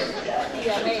shit?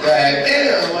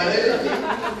 Goddamn, my nigga.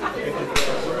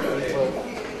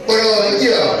 But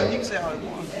yeah.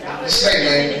 Say,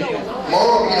 man,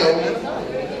 Mom, you know,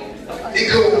 they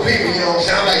cool people, you know what I'm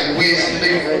saying? I like the Wiz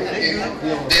people.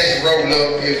 That's roll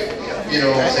up if, you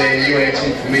know what I'm saying, you ain't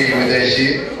too familiar with that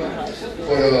shit.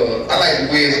 But I like the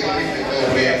Wiz people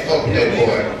over there and fuck with that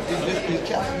boy.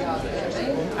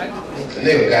 The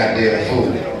nigga goddamn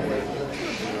fool.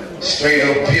 Straight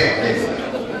up pimp, nigga.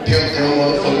 Pimp them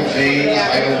motherfucking fiends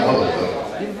like a motherfucker.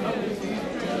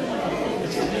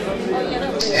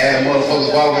 Had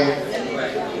motherfuckers walking,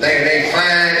 thinking they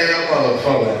fine in a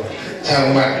motherfucker.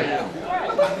 Talking about,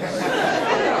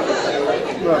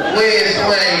 where's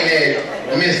Wayne at,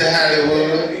 Mr.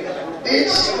 Hollywood?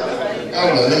 Bitch,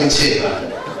 hold on, let me check.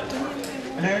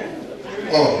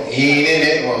 Oh, he ain't in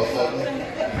that motherfucker.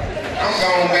 I'm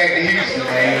going back to Houston,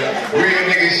 man. Real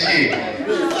nigga shit.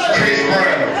 Chris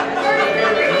Brown.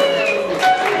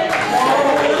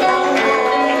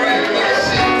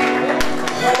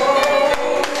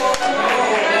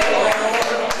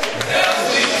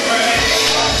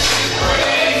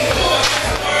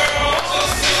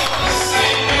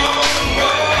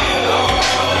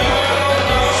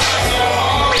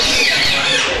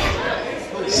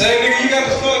 Say, nigga, you got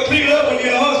to start cleaning up when you're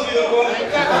in the hospital, boy.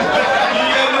 You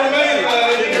got no man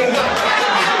about it, nigga.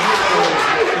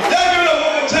 Y'all give it up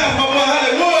one more time, my boy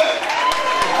Hollywood.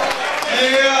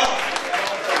 Yeah.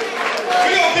 We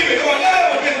gonna keep it going. Y'all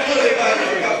ever been bullied by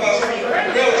some of your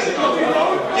relatives? You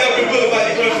ever been bullied by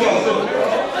your grandfather?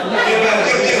 Anybody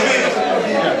just get me?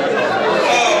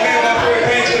 Oh, man, my boy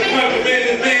came to the country, man,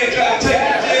 this man tried to take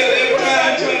me to jail every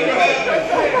time, turning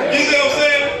around. You see what I'm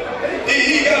saying?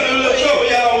 He got in a little trouble,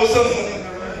 y'all, with some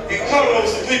encounter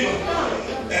with some people.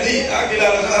 And I get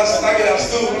out of the house, I get out of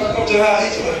school, come to the house, he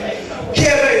told me,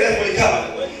 Kevin, that's what he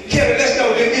called me. Kevin, let's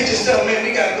go get your stuff, man.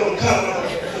 We gotta go to Colorado.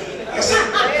 I said,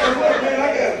 what, man?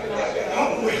 I got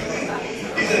hungry, man.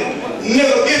 He said,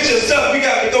 nigga, get your stuff. We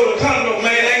gotta go to Colorado,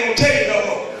 man. I ain't gonna tell you no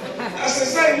more. I said,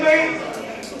 say, man.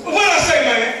 What I say,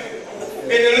 man?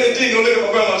 And the little G gonna look at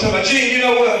my grandma and tell me, Gene, you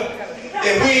know what?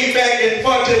 If we ain't back in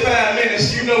 45 minutes,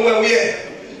 you know where we at.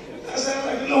 I said, I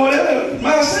like to know whatever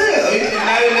myself. He's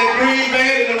not in that green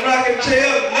band and the rocking chair,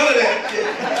 none of that shit.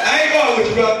 I ain't going with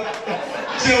you, brother.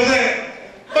 See what I'm saying?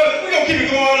 But we're gonna keep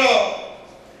it going up.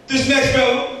 This next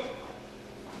fella,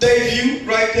 debut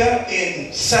right there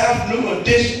in South New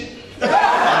Edition. The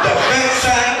back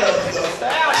side of the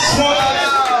swamp.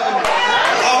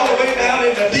 All the way down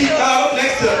in the deep out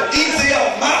next to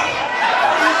ECL Mountain.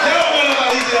 Y'all don't know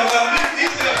about ECL Mountain.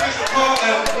 ECL fix the car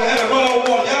and have a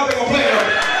one-on-one. Y'all think I'm playing on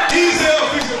it. ECL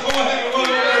fix the car, have a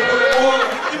one-on-one.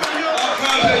 I'm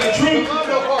trying to tell you the truth.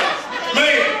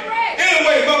 Man,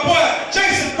 anyway, my boy,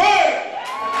 Jason Bird.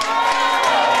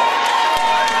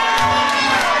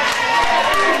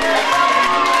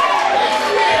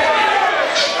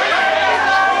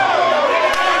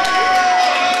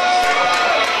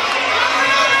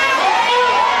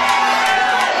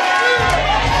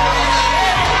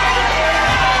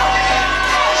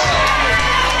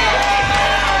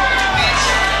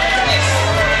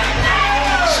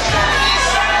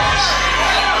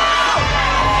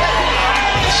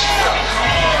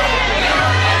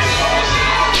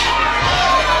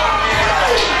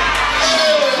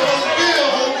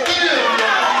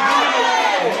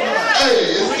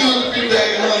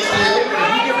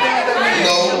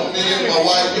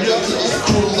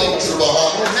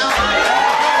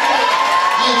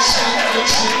 good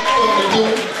shit, what to do.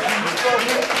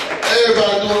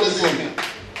 Everybody doing this evening.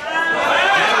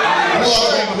 Who all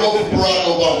gonna vote for Barack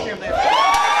Obama?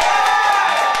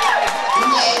 Who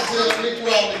all tell Nick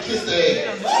Romney to kiss their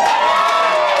ass?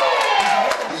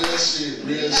 Real shit,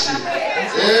 real shit.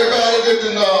 Everybody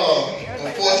getting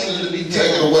unfortunately to be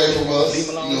taken away from us,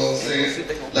 you know what I'm saying?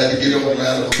 Like to give them a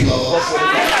round of applause.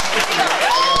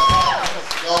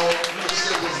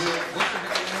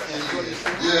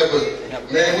 Yeah, but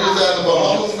man, we was out in the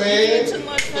Bahamas, man.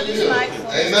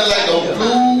 Ain't nothing like no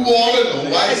blue water, no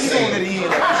white sand.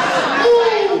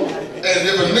 And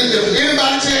if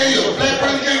anybody tell you a black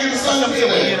person can't get the sun,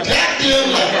 then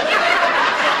goddamn lie.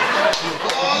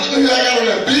 Oh, look at me, I got on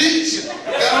that beach,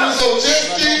 got on some jet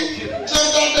ski,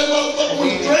 jumped out that motherfucker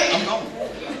with a drink.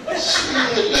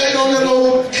 Shit, laid on that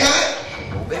old cot.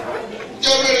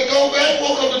 Got ready to go back,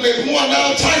 woke up the next morning,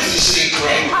 all types of shit,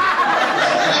 crazy.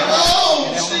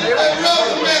 Oh, shit, that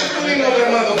rubber man clean on that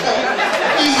motherfucker.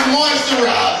 He's a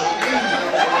moisturizer.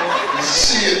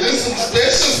 Shit, this is some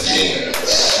special skin.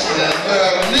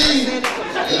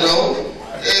 You know,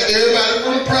 everybody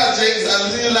from the projects, I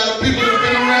see a lot of people who've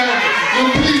been around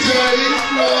with PJs, you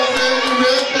know what I'm saying, in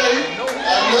real estate.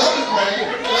 I love it, man.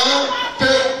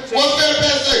 What's Fair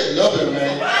Pat say? Love it,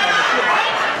 man.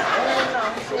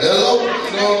 Hello,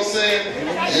 you know what I'm saying?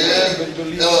 Yeah.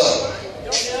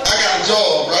 I got a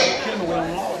job, right?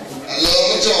 I love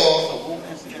my job.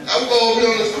 I go over here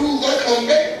on this cruise, I come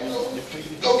back,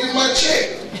 go get my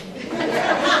check.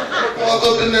 Walk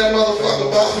up in that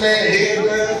motherfucker, boss man, head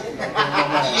down,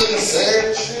 looking sad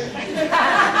and shit.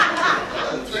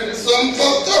 Something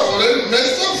fucked up, or they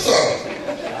messed up something.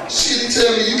 Shit, he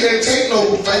tell me you can't take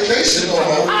no vacation no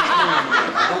more.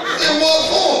 And what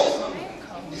for?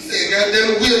 He said,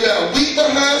 goddamn it, we got a week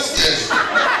behind schedule.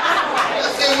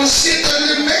 I said, well shit, that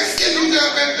little Mexican you got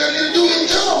back there to do his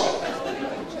job.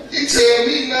 He tell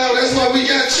me now, that's why we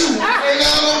got you. And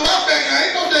now on my back, I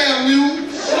ain't no damn mule.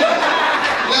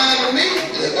 Lying to me,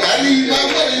 if I need my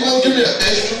money, you gonna give me an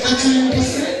extra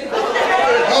 15%?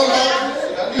 Oh no,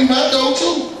 I need my dough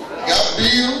too. Got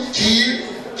bills,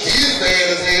 kids bad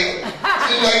as hell.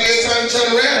 Seems like every time you turn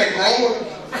around, they growing.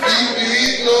 Feet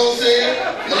big, you know what I'm saying?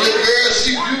 The little girl,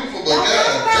 she beautiful, but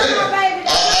God damn.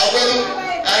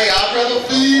 I'd rather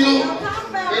feed them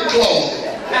than clothe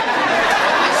them.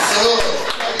 So,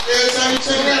 every time you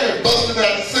turn around, they busted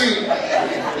out the scene. You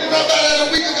know, about that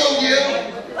a week ago, yeah.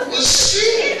 Well,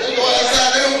 shit. They go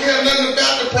outside, they don't care nothing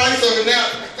about the price of it now.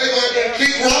 They go out there and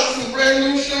kick rocks and brand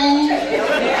new shoes. They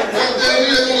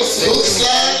want to silk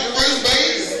slide the first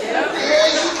base. Yeah,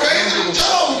 you crazy with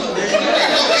Joe.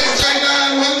 Ain't no XJ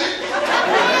 900.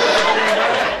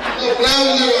 Look, when I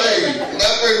was little, when I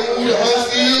first moved to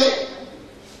Huntsville,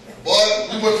 boy,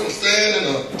 we went from staying in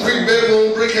a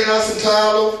 3-bedroom brick house in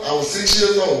Tyler. I was 6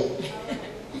 years old.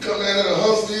 We come down to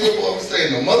Huntsville, boy, we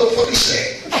stayed in a motherfucking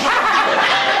shack.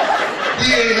 We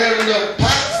ain't having enough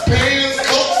pots, pans,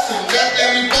 cups, and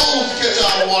goddamn bowls to catch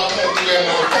all the water coming through that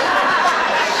motherfucker.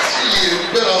 Shit, you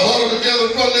better huddle together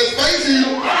from that space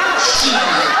here. Shit.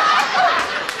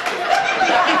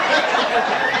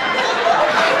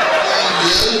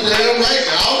 Yeah, you damn right.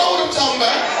 I don't know what I'm talking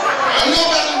about. I know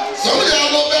about them. Some of y'all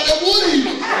know about that wood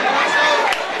heater.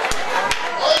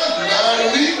 Oh, you lying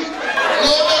to me. You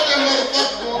know about that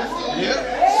motherfucker? Yeah.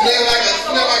 Smell like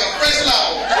a fresh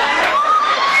flower.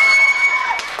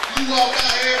 You walk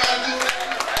out, everybody do that.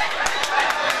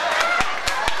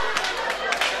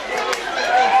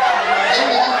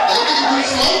 That nigga been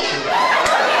smoking.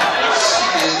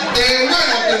 Shit, you damn right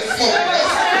I've been smoking.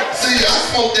 See, I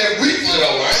smoke that reefer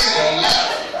though, I ain't gonna lie.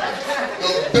 The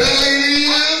better it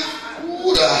is,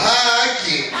 ooh, the higher I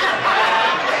get. I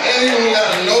ain't even got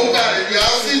nobody. If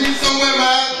y'all see me somewhere in my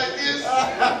eyes like this,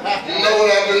 you know what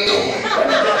I've been doing.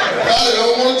 Probably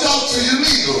don't want to talk to you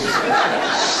neither.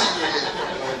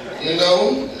 You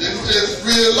know, it's just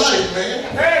real life, man.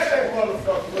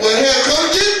 Well, hell, come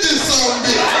get this son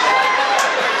bitch.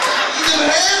 You can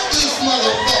have this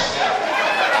motherfucker.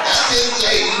 I just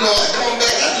say, you know, I come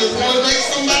back, I just want to make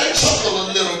somebody chuckle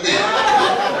a little bit.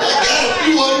 I got a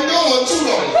few of them going too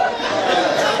on it.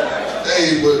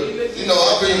 Hey, but, you know,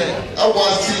 I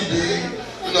watch TV,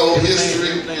 you know,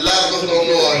 history. A lot of us don't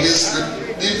know our history.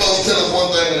 These folks tell us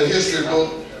one thing in the history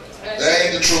book. That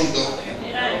ain't the truth, though.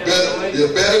 You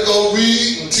better go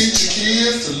read and teach your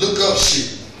kids to look up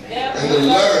shit and to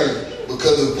learn,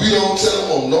 because if we don't tell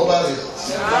them on nobody else.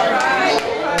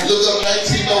 Look up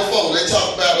 1904. They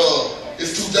talk about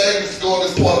it's too dangerous to go in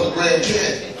this part of the Grand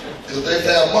Canyon because they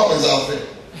found mummies out there.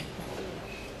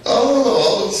 Oh,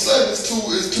 all of a sudden it's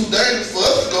too dangerous for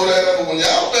us to go down there, but when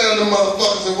y'all found them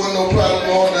motherfuckers, there wasn't no problem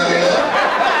going down there.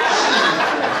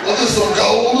 put some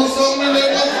gold or something in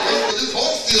that motherfucker. This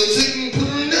horse still ticking, put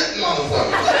it in that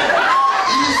motherfucker.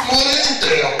 He was smart any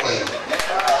damn way.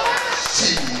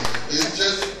 Shit, it's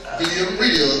just being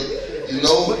real. You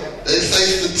know, they say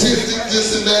statistics,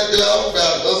 this and that there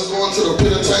about us going to the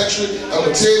penitentiary. I'm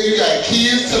gonna tell you, you got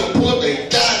kids till them pull up their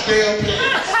goddamn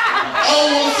pants. I don't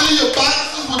wanna see your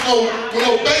boxes with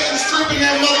no bacon strip in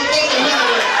that motherfucker. Look at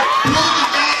that. Pull your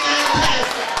goddamn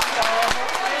pants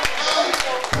up.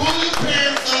 Pull your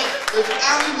pants up. If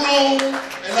I'm grown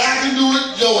and I can do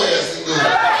it, your ass can do it.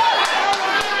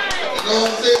 You know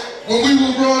what I'm saying? When we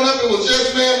were growing up, it was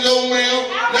just ma'am, yo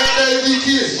ma'am. Nowadays, these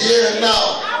kids, yeah,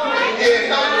 no. Yeah,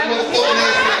 no, motherfucking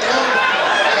ass nigga.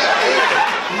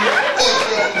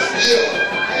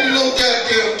 Yeah. Ain't no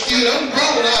goddamn kid. I'm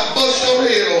grown, I'll bust your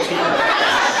head on you.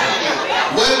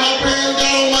 When my parents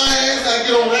got on my ass, I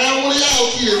get around one of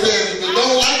y'all kids' asses. If they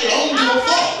don't like it, I don't give a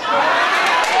fuck.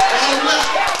 I'm not.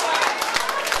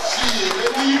 Shit, they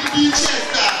need to be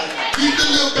chastised. Keep the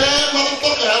little bad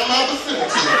motherfucker out of my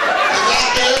vicinity. Cause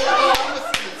out there,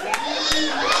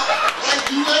 like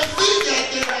UFC got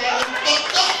there, I'm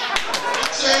fucked up.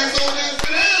 Chance on that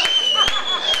down.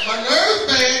 My nerves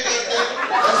bad, goddamn.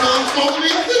 That's why I'm smoking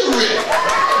these cigarettes.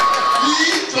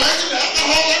 Weed, drinking,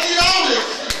 alcohol, I need all this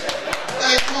shit.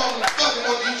 Hey, come on, fucking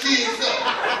on these kids up.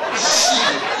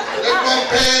 Shit. That's my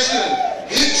passion.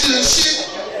 Hit you and shit.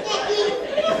 Fuck you.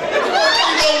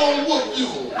 I don't want to whoop you.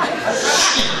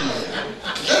 Shit.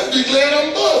 Let's be glad I'm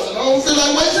buzzing. I don't feel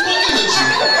like wasting my energy.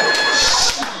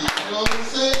 Shit. You know what I'm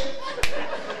saying?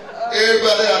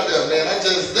 Everybody out there, man, that's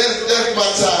my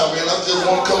time, man. I just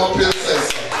want to come up here and say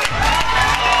something.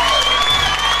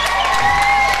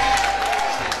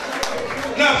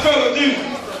 Not further ado,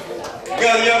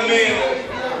 got a young man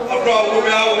I brought with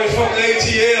me all the way from the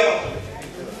ATL.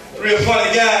 Real funny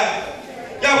guy.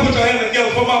 Y'all put your hands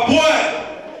together for my boy,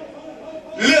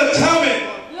 Lil Tommy.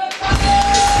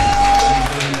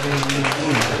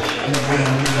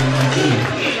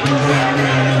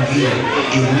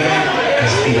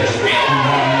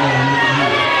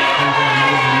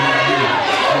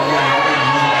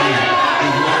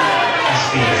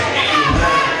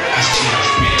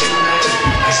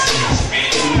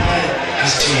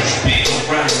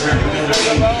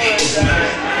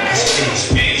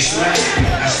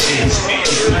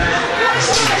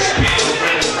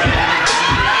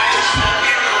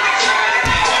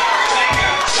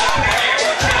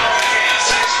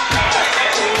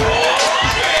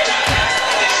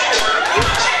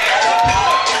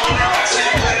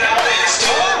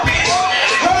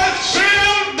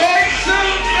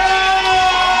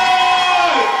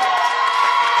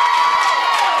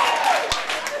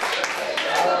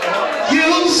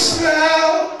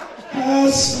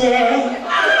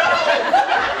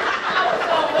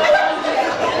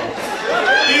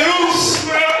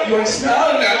 You ain't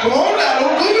smiling now. Come on now.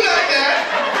 Don't do me like that.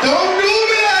 Don't do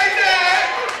me like that.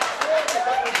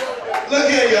 Look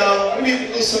here, y'all. We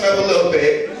need to loosen up a little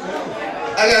bit.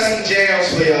 I got some jams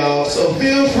for y'all. So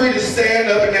feel free to stand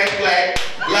up and act like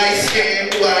light skin,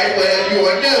 white, whatever you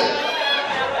want to do.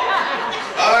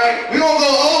 Alright? We're going to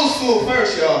go old school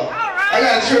first, y'all. I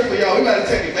got a trick for y'all. We got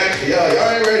to take it back for y'all. Y'all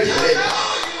ain't ready for that.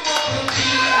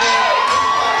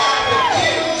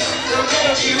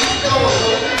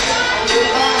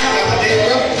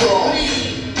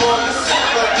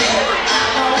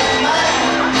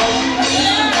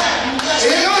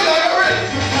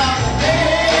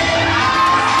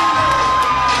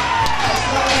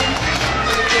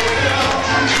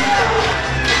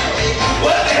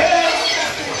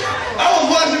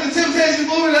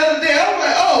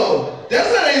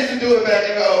 Back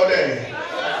in the old days.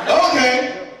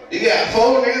 Okay. You got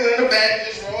 4 niggas in the back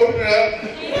just rolling it up.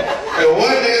 And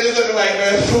one nigga just looking like,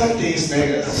 man, fuck these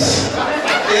niggas.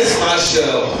 It's my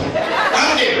show.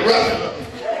 I'm getting rough.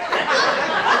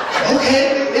 Okay,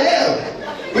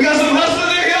 yeah. We got some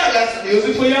hustlers in here. I got some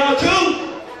music for y'all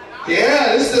too.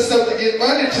 Yeah, this is something to get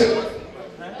money to.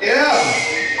 Yeah.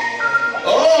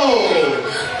 Oh.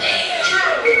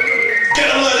 Get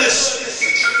a load of this.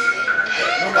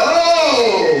 Oh!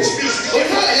 What's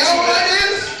up? Y'all like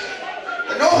this?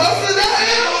 No hustlers out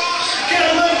here? Get a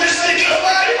look this nigga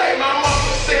somebody like my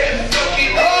mama said.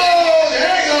 Oh, there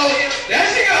you go. There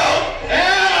she go.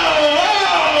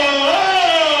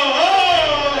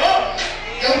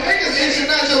 Your fingers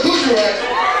itching, not your booty right.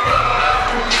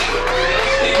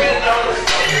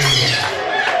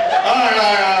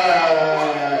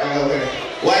 Alright. Okay.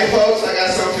 White folks, I got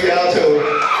something for y'all too.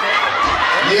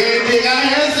 You didn't think I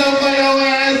had something for your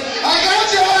ass? I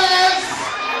got your ass!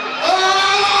 Oh!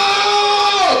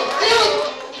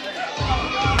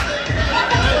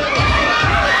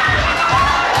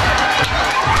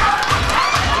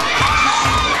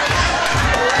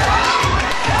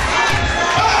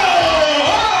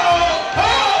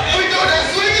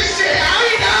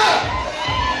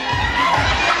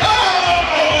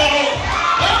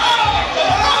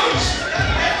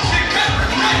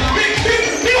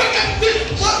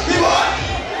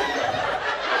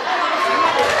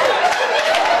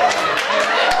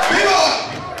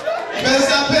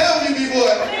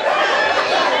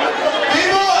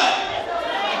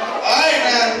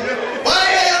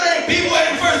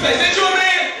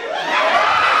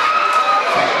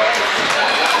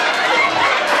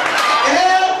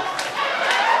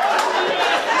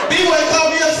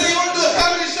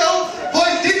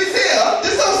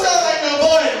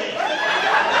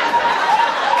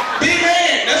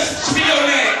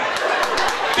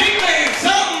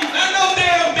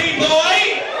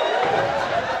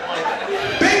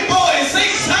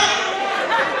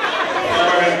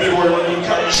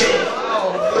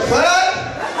 What? I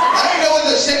didn't know what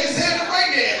to shake his head to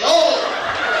break it. Lord.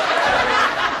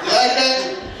 You like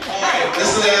that? Alright, this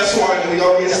is the last one and we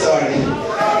gonna get started.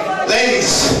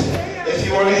 Ladies, if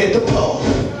you wanna hit the pole,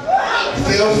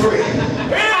 feel free.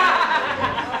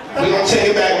 We're gonna take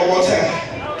it back one more time.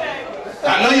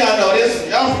 I know y'all know this one.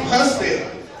 Y'all from Huntsville.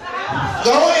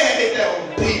 Go ahead and hit that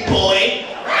one, big boy.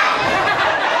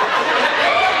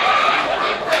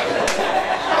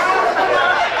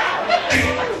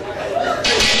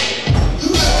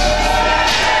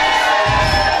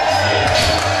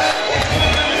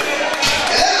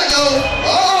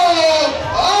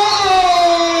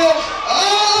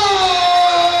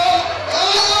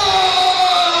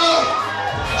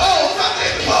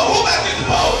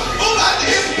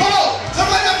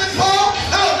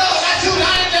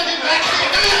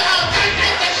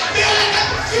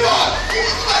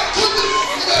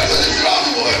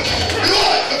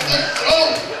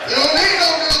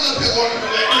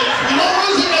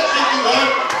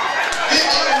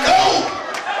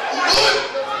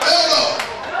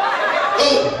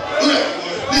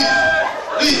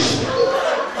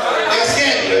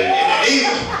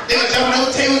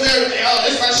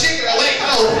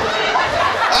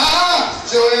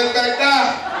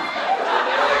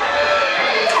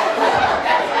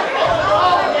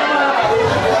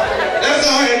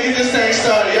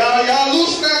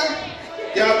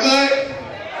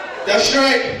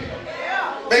 Straight.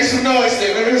 Make some noise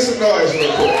there. Let me hear some noise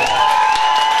real quick.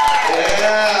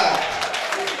 Yeah.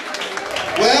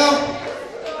 Well,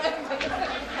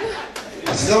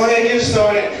 let's go ahead and get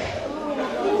started.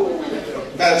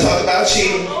 Gotta talk about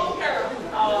cheating.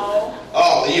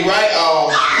 Oh, you right? Oh.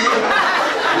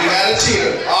 We got a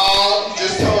cheater. Oh, you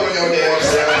just told on your damn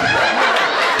self.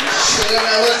 You should have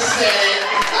never said it.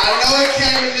 I know it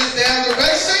came in this damn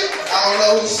direction. I don't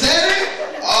know who said it.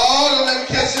 Oh, don't let me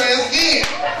catch your ass again.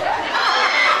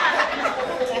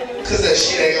 Cause that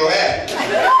shit ain't gonna happen.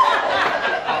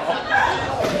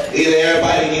 Either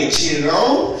everybody get cheated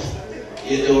on,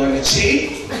 you're doing the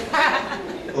cheat,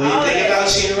 or you thinking about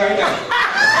cheating right now.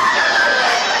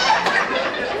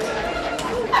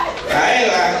 I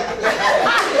ain't lying.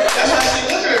 That's why she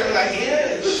look at me like, yeah.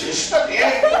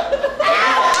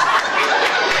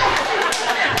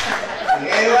 You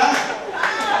ain't lying.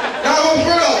 No,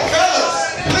 bro, fellas.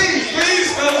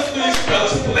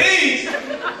 Please,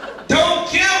 don't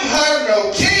give her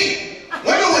no key.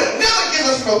 Women would never give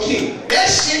us no key. That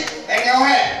shit ain't gonna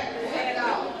happen.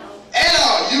 At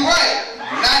all, you right.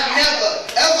 Not never,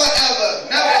 ever,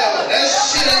 never ever. That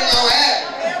shit ain't gonna happen.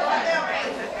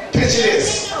 Picture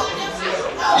this.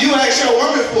 You ask your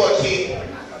woman for a key,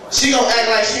 she gonna act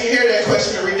like she didn't hear that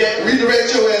question and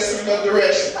redirect your ass in another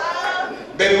direction.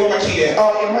 Baby, where my key at?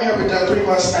 Oh, yeah, my hair been done 3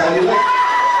 months now. You like?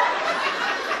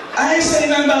 I ain't saying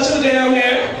nothing about your damn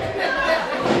hair.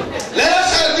 Let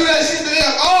us try to do that shit to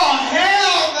them. Oh,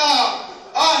 hell no.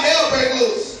 Oh, hell break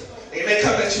loose. And they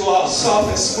come at you all soft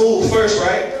and smooth first,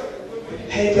 right?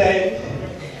 Hey, babe.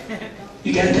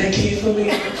 You got that key for me?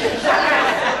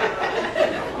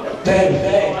 Babe,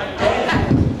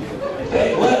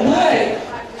 what?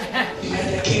 You got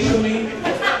that key for me?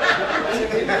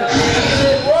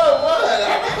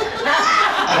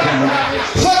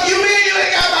 Fuck you mean you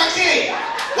ain't got my key?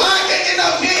 Why I can't get no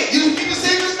key? You keep the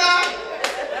secrets now?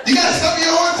 You got something you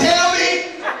don't tell me?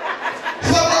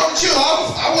 What's wrong with you?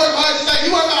 I work hard just like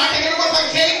you work hard. I can't get a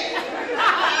motherfucking key?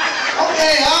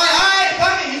 Okay, alright,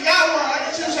 fuck it. You got one. I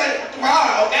get you straight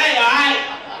tomorrow, okay? Alright?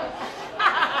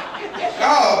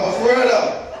 No, but for real though.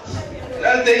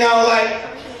 Another thing I don't like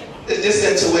is this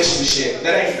intuition shit.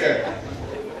 That ain't fair.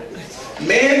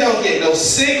 Men don't get no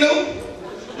signal,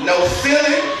 no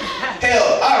feeling.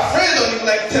 Hell, our friends don't even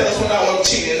like to tell us when I want to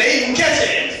cheat, and they even catch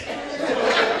it.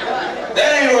 That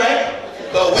ain't right.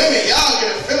 But women, y'all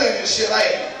get a feeling and shit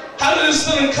like, how did this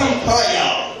feeling come upon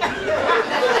y'all?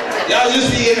 Y'all just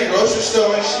be in the grocery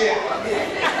store and shit.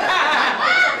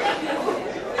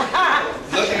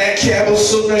 Looking at Campbell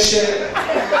soup and shit.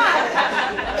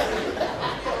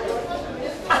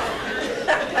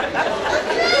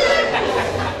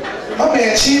 My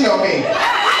man cheating on me.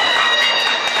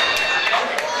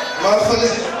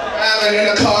 Motherfuckers driving in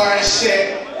the car and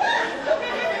shit.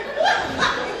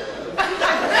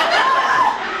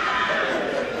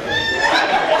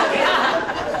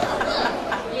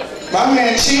 My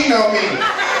man cheating on me.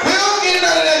 We don't get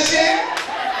none of that shit.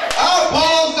 Our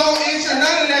balls don't enter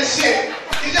none of that shit.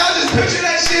 Did y'all just picture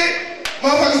that shit?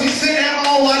 Motherfuckers be sitting at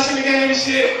home watching the game and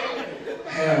shit.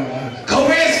 Hell no. Go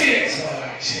Redskins!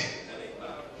 Oh, shit.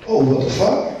 Oh, what the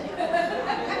fuck?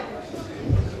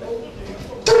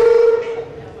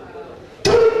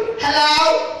 Hello?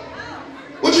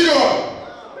 What you doing?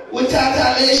 What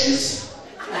Tatalicious?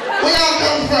 Where y'all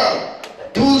come from?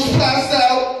 Booze Plaza?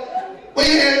 Where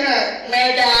you heading at?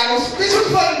 McDonald's? Bitch, what's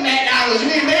fucking McDonald's? You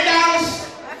mean McDonald's?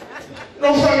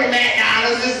 No fucking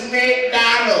McDonald's, this is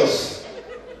McDonald's.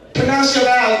 Pronounce your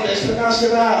vowels, bitch, pronounce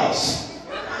your vowels.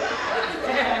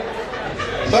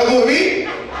 Fucking with me?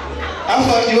 I'll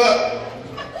fuck you up.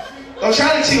 Don't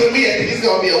try to cheat with me, I think it's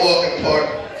gonna be a walk in the park.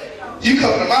 You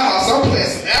come to my house, I'm playing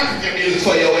some African music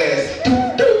for your ass.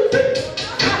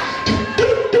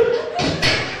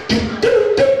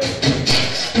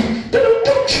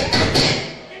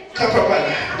 Come from behind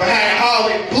the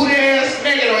hallway, booty ass,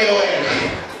 naked on your ass.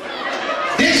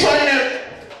 This one there.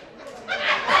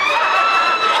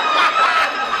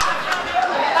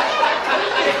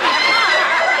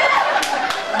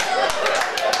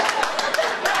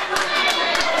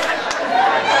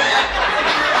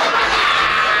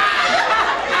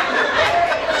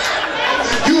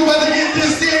 You about to get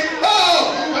this dick?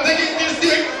 Oh! You about to get this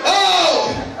dick?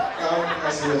 Oh! I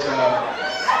see what y'all.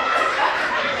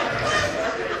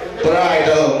 But alright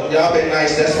though, y'all been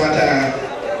nice, that's my time.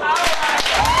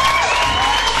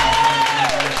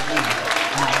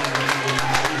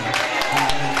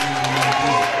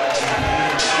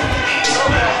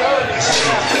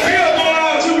 Feel going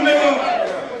on too, nigga.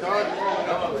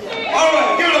 Alright,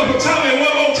 give it up for Tommy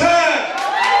one more time.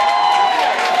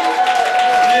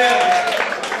 Yeah.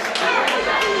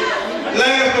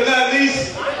 Last but not least,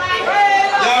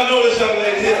 y'all know this young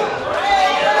lady here.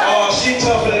 Oh, she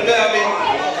tougher than that, me.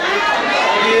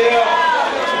 Yeah.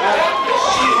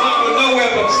 She's not with no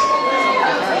weapons.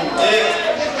 Yeah.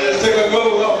 Just take her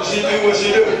gold off and she do what she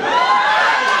do.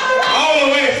 All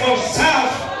the way from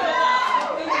South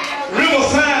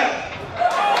Riverside.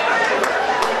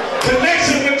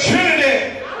 Connection with Trinity.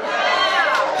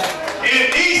 In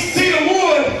East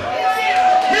Cedarwood.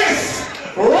 Miss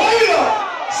Ryder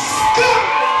Scott.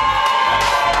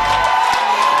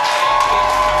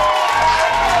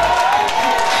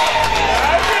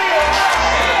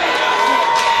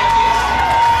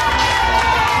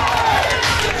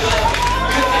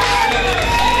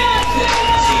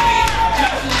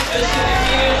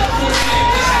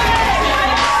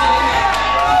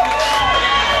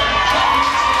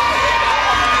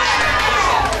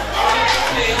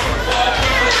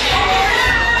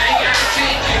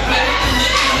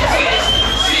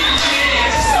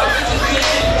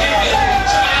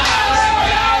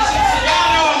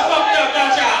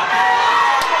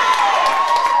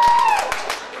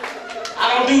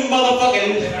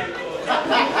 Motherfucking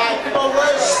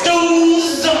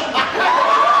stews.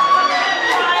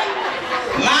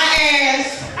 My ass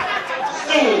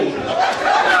stew.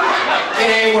 It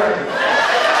ain't working.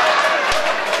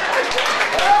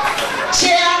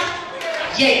 Chair,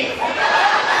 yeah.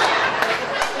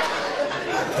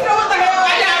 What the hell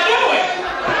are y'all doing?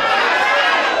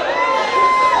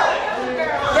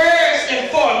 First and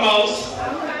foremost,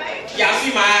 y'all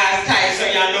see my eyes tight, so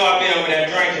y'all know I've been over there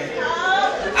drinking.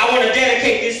 I want to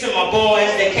dedicate this to my boys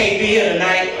that can't be here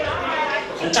tonight.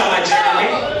 I'm talking about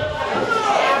Jeremy.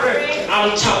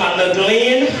 I'm talking about Lil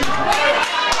Glenn. I'm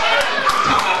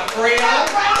talking about Fred.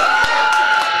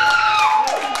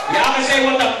 Y'all can say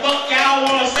what the fuck y'all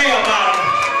want to say about them.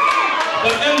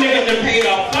 But them niggas done paid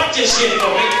a bunch of shit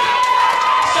for me.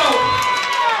 So,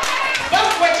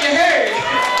 fuck what you heard.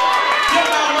 You're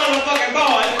my motherfucking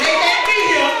boys. They can't be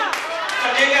here,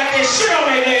 but they got this shit on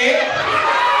their leg.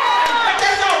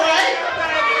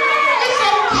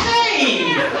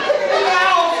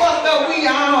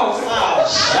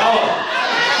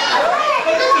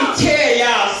 But let me tell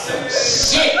y'all some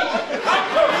shit.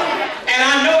 And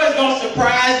I know it's gonna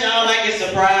surprise y'all like it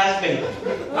surprised me.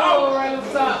 Oh, right on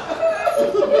top.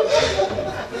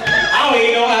 I don't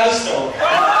even know how to start.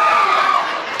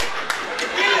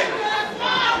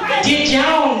 Did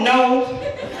y'all know?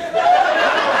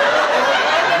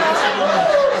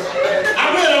 I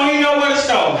really don't even know where to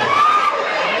start.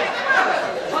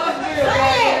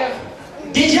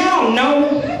 Did y'all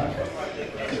know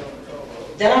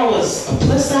that I was a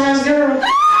plus size girl? Wait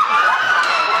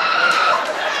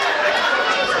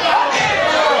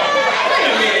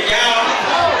a minute, y'all.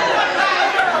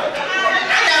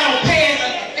 I got on pants.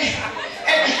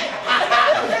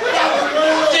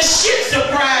 The shit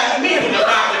surprised me when the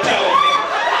doctor told me.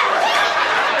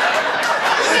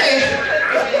 I said,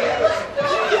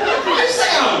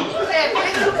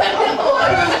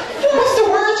 what's the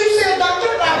word you said, doctor?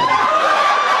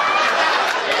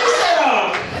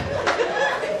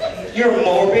 You're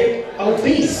morbid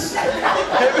obese. I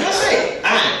said, I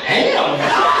am.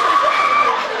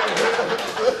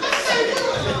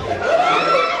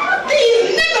 These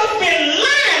niggas been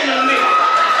lying to me.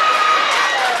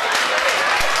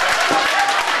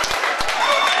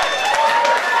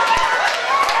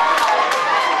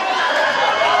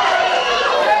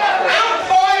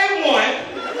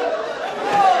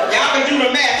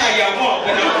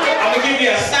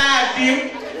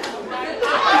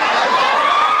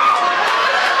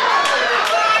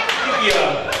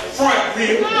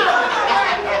 Huntsville.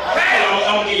 I'm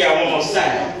gonna give y'all one more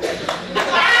side.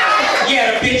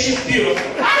 Yeah, the bitch is beautiful.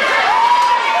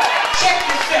 Check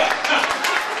yourself.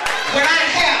 When I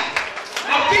have a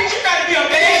bitch, you gotta be a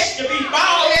bitch to be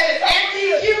bald-headed and be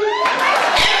cute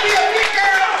and be a big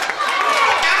girl.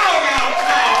 All y'all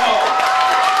small hoes.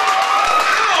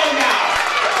 All y'all.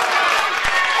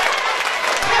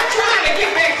 I'm trying to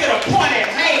get back to the point at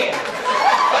hand.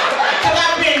 Cause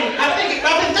I've been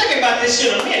thinking about this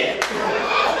shit a minute.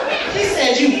 He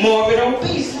said you morbid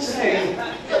obese. I said,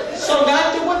 so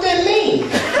doctor, what that mean?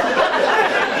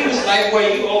 He was like,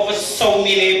 well, you over so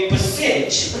many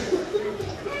percentage.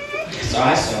 So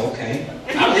I said, okay.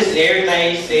 I'm listening to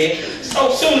everything he said.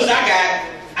 So as soon as I got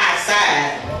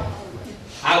outside,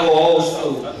 I go old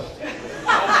school.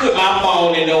 I put my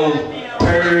phone in those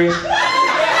purse.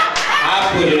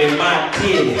 I put it in my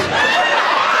titty.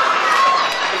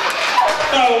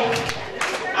 So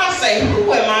I say,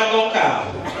 who am I gonna call?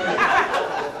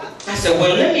 I said,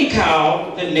 well, let me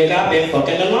call the nigga I've been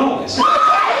fucking the longest.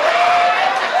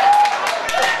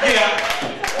 Yeah.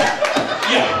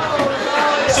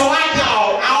 So I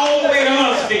called all the way to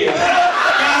Huntsville.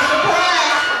 Y'all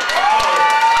surprised?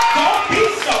 Don't be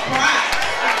surprised.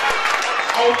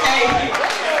 Okay?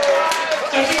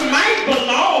 Because you might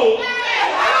belong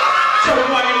to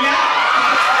one of y'all.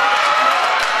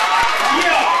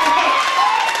 Yeah.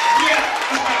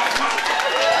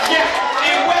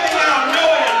 And whether y'all know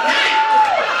it or not,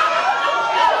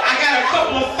 I got a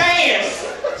couple of fans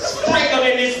sprinkled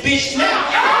in this bitch now.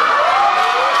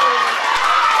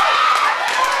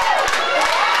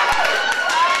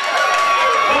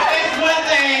 But there's one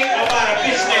thing about a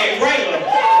bitch named Rayla. I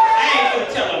ain't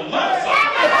gonna tell a motherfucker.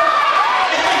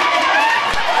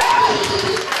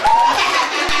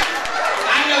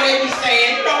 I know they be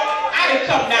saying, you know, I done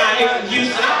come down here from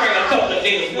Houston, I bring a couple of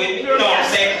niggas with me, you know what I'm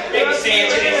saying? They be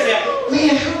saying to themselves,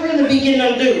 man, how really be getting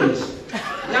them dudes?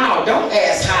 No, don't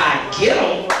ask how I get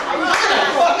them. How the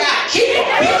fuck I keep them,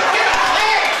 bitch? Get a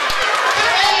flag. How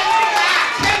the ass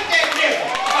I take that nigga?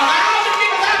 All the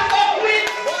niggas I fuck with,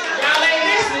 y'all ain't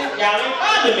listening, y'all ain't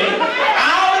bothering me.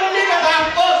 All the niggas I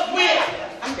fuck with,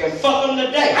 I can fuck them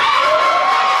today.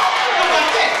 How about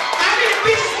that? How many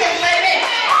bitches can lay that?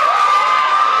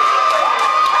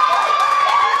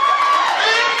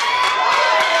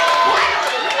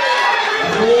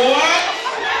 What?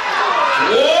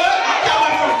 I'm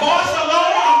coming from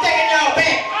Barcelona. I'm taking y'all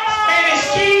back. Spanish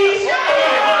keys. Y'all don't know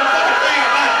the motherfucking thing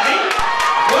about me.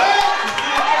 What?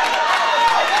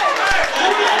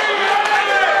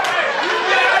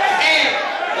 And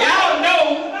y'all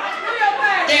know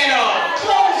that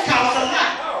clothes cost a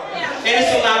lot. And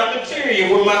it's a lot of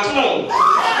material with my clothes.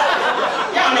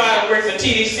 Y'all know I work for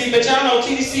TDC, but y'all know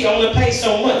TDC only pays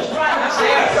so much. So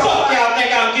where the fuck y'all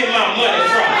think I'm getting my money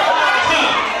from?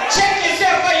 Check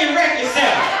yourself before you wreck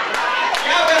yourself.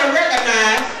 Y'all better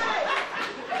recognize.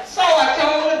 So I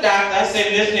told the doctor, I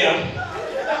said, listen here.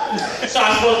 So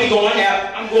I'm supposed to be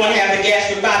I'm going to have the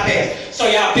gastric bypass.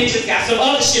 So y'all bitches got some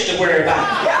other shit to worry about.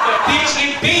 The bitch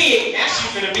is big, now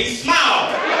she's gonna be small.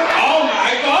 Oh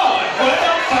my God, what the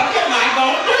fuck am I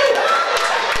gonna do?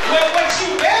 Well, what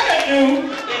you better do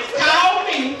is call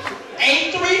me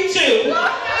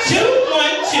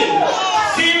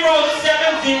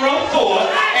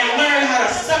 832-212-0704 and learn how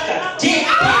to suck a dick,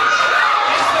 bitch.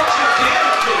 That's what you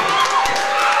better do.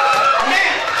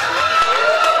 Now,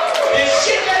 the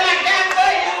shit that I got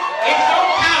for you is no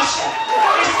caution.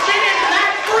 This shit is not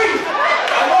free.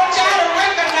 I want y'all to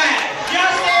recognize. You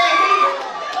understand me?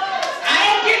 I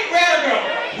don't get regular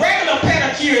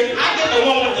pedicures. I get the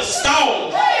one with the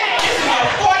stones. This is a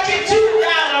 $42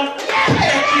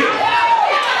 pedicure.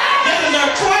 This is a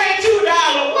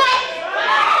 $22 what?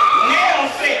 Nail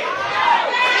set.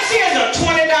 This here is a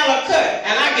 $20 cut,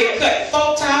 and I get cut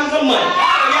 4 times a month.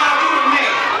 Y'all do the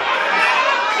math.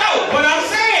 So what I'm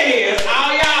saying is,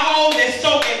 all y'all hoes that's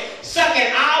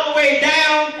sucking all the way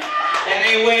down, that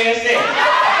ain't where it's at.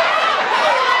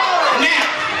 Now,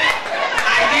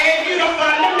 I gave you the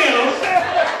fundamentals.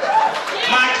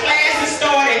 My classes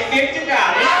start at $50.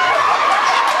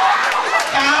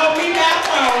 Call me by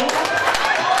phone,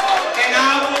 and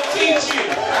I will teach you.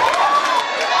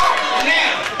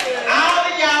 Now, all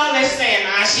of y'all that's saying,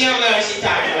 she don't know what she's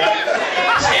talking about.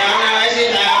 She don't know what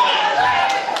she's talking about.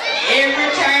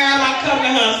 Every time I come to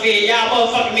Huntsville, y'all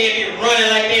motherfucking men be running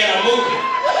like they in a movie.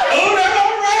 Oh, they're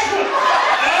gonna wrestle.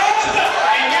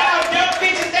 And y'all dumb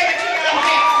bitches thinking you got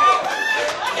that.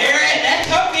 That's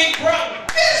her big brother.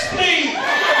 Bitch, please.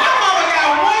 My mama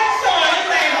got one son. His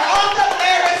name is Arthur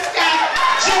Larry Scott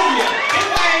Jr. His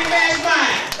name match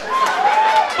mine.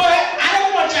 But I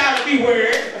don't want y'all to be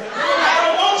worried. I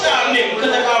don't want y'all niggas,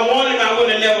 because if I wanted, I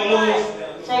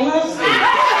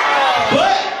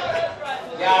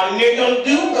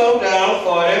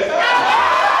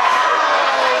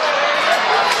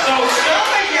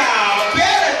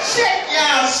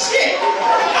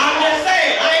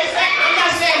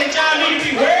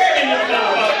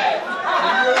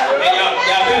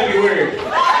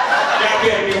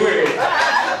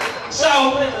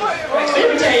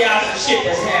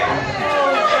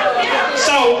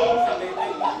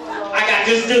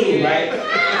this dude, right?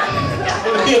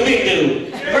 He a big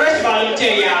dude. First of all, let me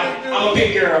tell y'all, I'm a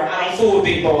big girl. I don't fool with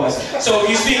big boys. So if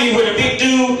you see me with a big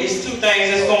dude, it's two things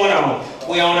that's going on.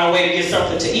 We on our way to get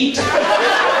something to eat,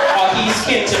 or he's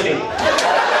kin to me.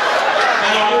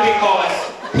 I don't do big boys,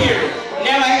 period.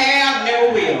 Never have,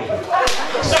 never will.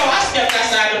 So I stepped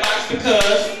outside the box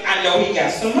because I know he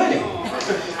got some money.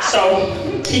 So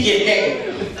he get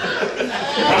naked.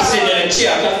 I'm sitting in a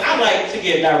chair because I like to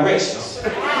get directions. I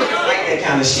like that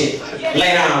kind of shit.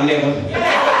 Lay down, nigga.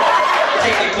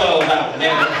 Take your clothes off,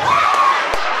 nigga.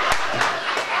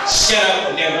 Shut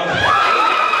up, nigga.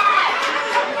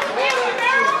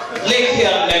 Lick here,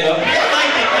 nigga. I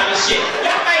like that kind of shit.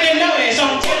 Y'all might didn't know that, so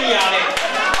I'm telling y'all that.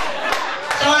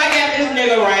 So I got this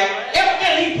nigga right.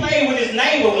 Evidently he played with his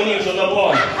neighbor when he was a little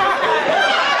boy.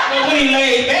 So when he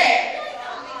laid back,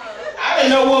 I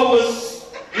didn't know what was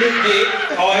his dick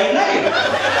or his neighbor.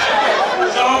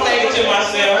 So I'm thinking to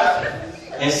myself,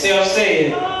 and Self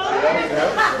said,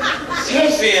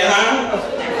 huh?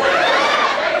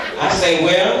 I say,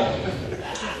 well,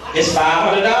 it's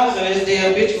 $500 in this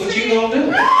damn bitch. What you gonna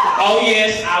do? Oh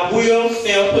yes, I will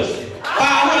sell pussy. $500?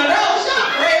 Shut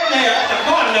right there. That's a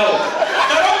car note.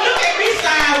 So don't look at me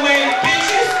sideways,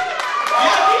 bitches.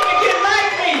 Y'all need to get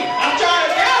like me. I'm trying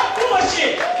to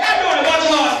bullshit. Y'all doing a bunch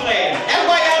of horse playing. That's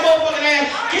why y'all motherfucking ass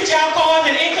get y'all cars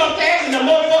and income tax and the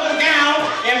motherfucking gown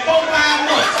in 4 or 5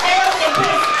 months. Sell some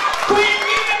pussy. Quit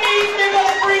giving these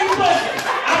niggas free pussy.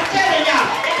 I'm telling y'all,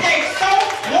 it takes soap,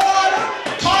 water,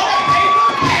 toilet paper,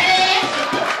 pads,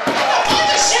 a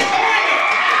bunch of shit behind it.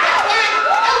 That's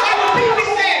why when people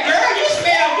say, girl, you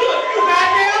smell good, you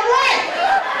goddamn right.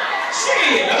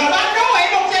 Shit, because I know I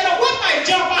ain't gonna tell no what might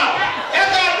jump out.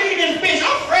 After I leave this bitch,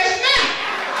 I'm fresh now.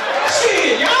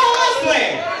 Shit, y'all was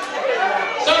playing.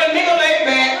 So the nigga laid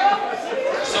back.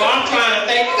 So I'm trying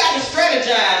to think, you got to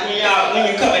strategize when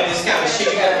you come at this kind of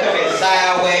shit. You got to come at it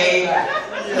sideways,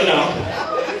 you know.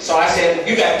 So I said,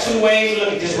 you got 2 ways to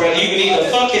look at this, brother. You can either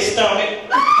fuck his stomach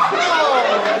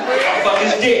or fuck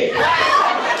his dick.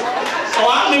 So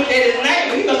I looked at his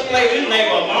neighbor. He must play with his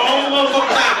neighbor a long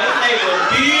motherfucker time. His neighbor was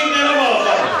big than a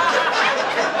motherfucker.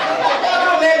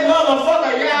 That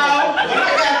motherfucker, y'all. When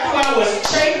I got through, I was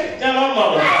chafed than a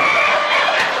motherfucker.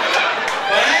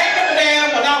 But I ain't give a damn,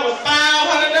 because I was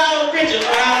 $500 richer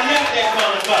when I left that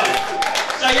motherfucker.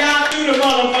 So y'all threw the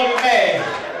motherfucker bag.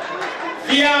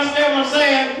 Do y'all understand what I'm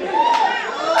saying?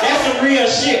 That's some real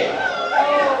shit.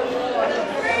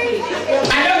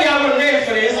 I know y'all weren't ready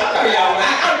for this. I know y'all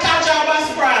weren't. I caught y'all by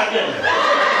surprise, didn't I?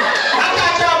 I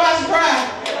caught y'all by surprise.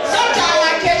 Sometimes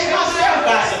I catch myself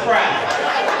by surprise.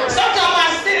 Sometimes I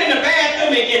sit in the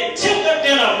bathroom and get tipped up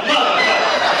in a motherfucker.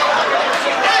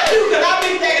 I do, because I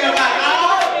be thinking about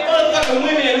all the motherfucking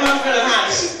women in Huntsville and how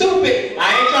stupid. I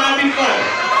ain't trying to be funny.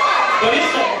 But it's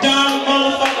some dumb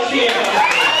motherfuckers here.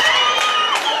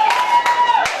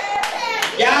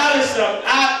 Y'all is some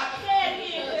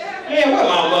man, where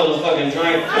my motherfucking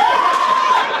drink?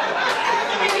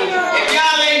 If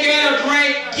y'all ain't got a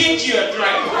drink, get you a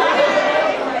drink.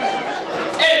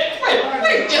 Hey, wait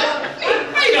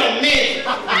a minute.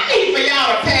 I need for y'all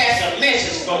to pass a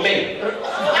message for me.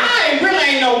 I really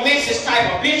ain't no message type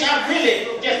of bitch. I really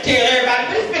just tell everybody,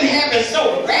 but it's been happening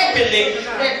so rapidly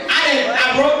that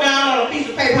I wrote down on a piece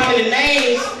of paper how many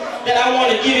names that I want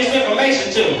to give this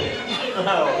information to.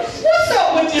 What's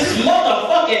up with this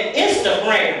motherfucking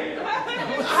Instagram?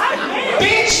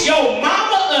 Bitch, your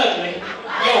mama ugly,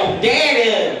 your daddy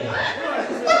ugly.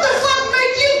 What the fuck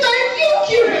make you think you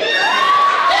cute?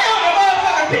 They on the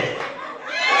motherfucking picture.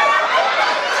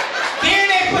 Then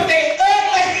they put their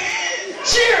ugly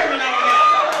children on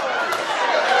there.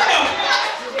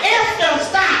 Insta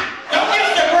stop. Don't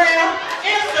Instagram.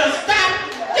 Insta stop.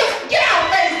 Just get out of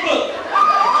Facebook.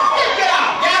 Just get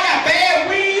out. Y'all got bad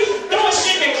weeds, doing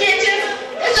shit in the kitchen.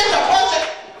 It's just a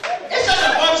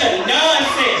bunch of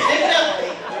nonsense. It's just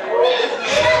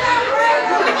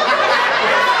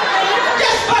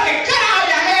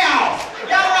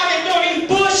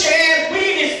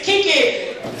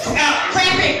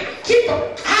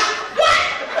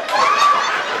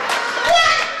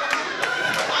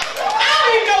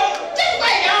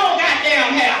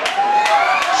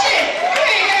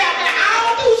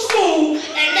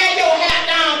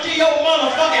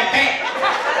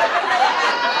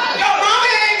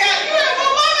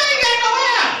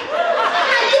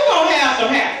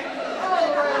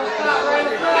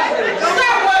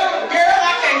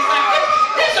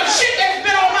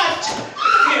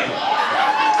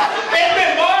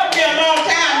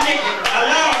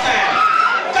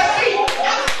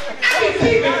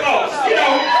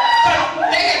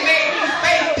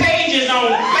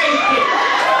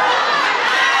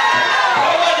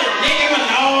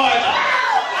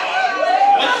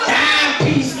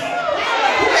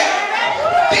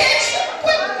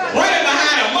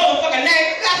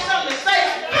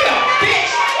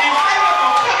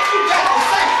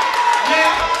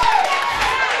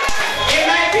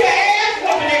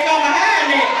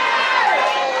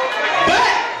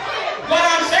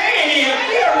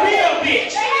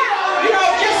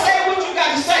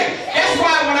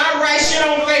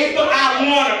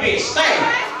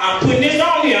I'm putting this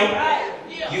on him.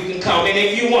 You can come in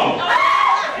if you want.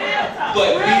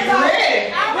 But be ready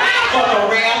for the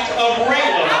wrath of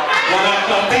Raylan when I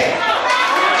come back.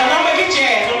 Cause I'm gonna get your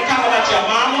ass. I'm gonna talk about your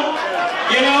mama,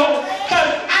 you know? Cause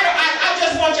I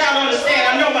just want y'all to understand.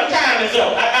 I know my time is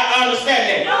up. I understand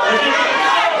that.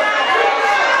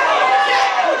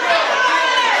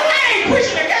 I ain't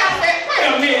pushing the guy back. Wait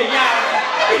a minute, y'all.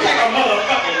 Let me take a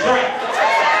motherfucking drink.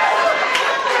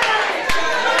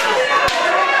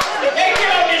 They get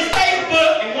on this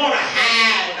Facebook and wanna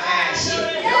hide behind shit.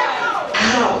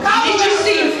 Oh,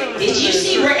 did you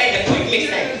see Ray at the quick mix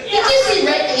thing? Did you see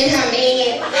Ray in her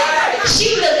man?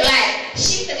 She look like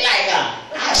she's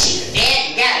fat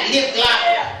and got lip gloss.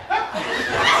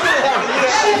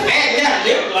 She's fat and got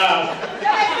lip gloss.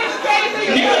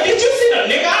 Nigga, did you see the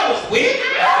nigga I was with?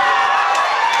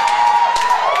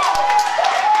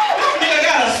 This nigga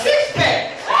got a 6-pack.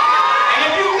 And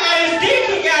if you count his dick,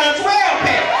 he got a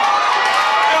 12-pack.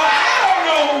 So I don't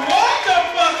know what the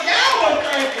fuck y'all was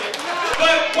thinking.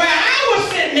 But when I was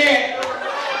sitting there,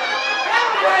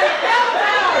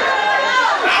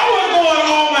 I was going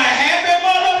home a happy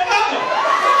motherfucker.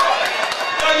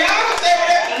 So y'all can say, well,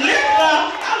 that lip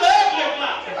gloss, I love lip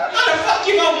gloss. How the fuck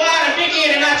you gonna glide a dick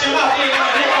in and out your mouth? You ain't got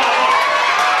a lip gloss on?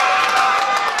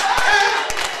 Huh?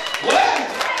 What?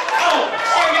 Oh,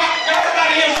 so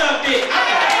everybody else up dick.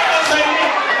 I'm saying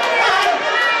that.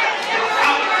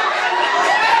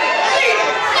 See,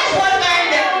 that's one thing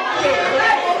that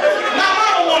my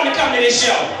mama wanted to come to this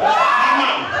show. My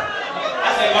mama. I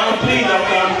said, Mama, please don't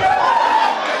come.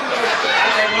 I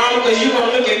said, Mama, because you're going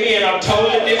to look at me in a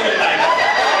totally different light.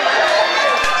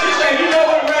 She said, you know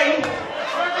what, Ray?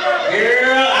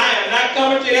 Girl, I am not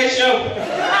coming to that show.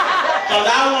 Because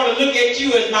I want to look at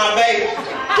you as my baby.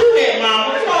 Do that,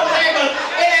 Mama. You know what I'm saying? Because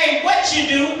it ain't what you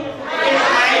do, it's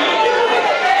how you do it.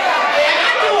 And I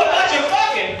do a bunch of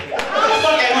fucking. I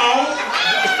fuck at home.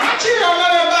 You don't know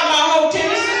nothing about my whole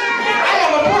tendency. I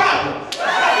have a problem.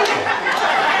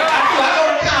 I go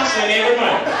to counseling every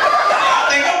month.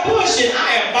 Y'all think I'm bullshit.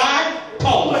 I am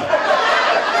bipolar.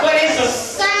 But it's a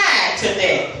side to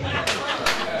that.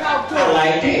 I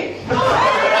like it.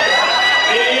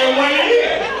 It is what it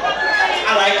is.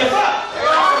 I like to fuck.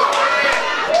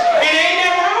 And ain't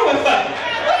nothing wrong with fucking.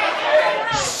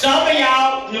 Some of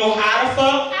y'all know how to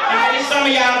fuck, and some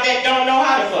of y'all that don't know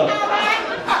how to fuck.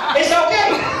 It's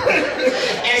okay.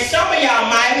 And some of y'all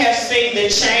might have seen the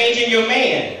change in your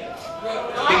man.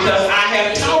 Because I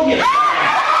have taught him. It's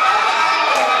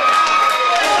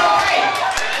okay.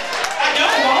 I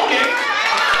don't want it.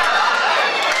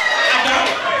 I don't.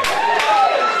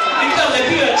 Because if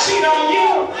he'll cheat on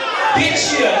you,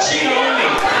 bitch, he'll cheat on me.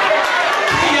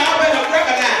 See, y'all better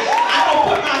recognize, I don't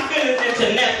put my feelings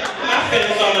into nothing. My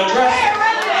feelings on the dresser.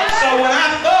 So when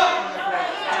I fuck,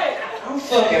 I'm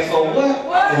fucking for what?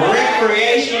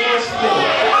 Recreational sport.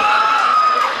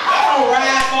 I don't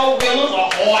ride 4-wheelers or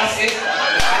horses.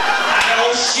 I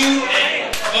don't shoot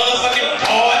motherfucking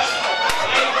darts,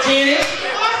 tennis.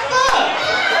 I fuck.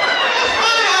 That's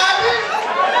my hobby.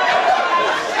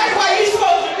 That's why you're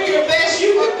supposed to be the best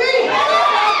you could be.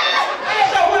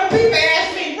 So when people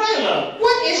ask me, Raylan,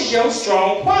 what is your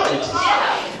strong quality?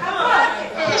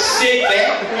 Sit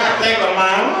back and I think of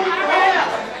mine.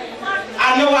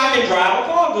 I know I can drive a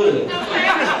car good.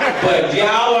 But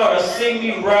y'all ought to see me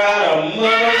ride a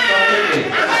motherfucking dick.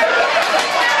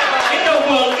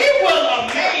 It will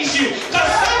amaze you.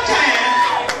 Because sometimes,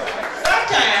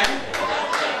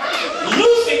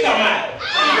 Lucy come out.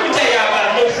 Let me tell y'all about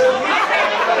Lucy.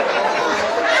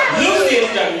 Lucy is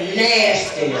the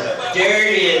nastiest,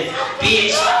 dirtiest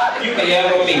bitch you can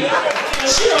ever meet.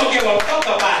 She don't give a fuck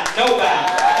about nobody.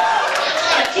 I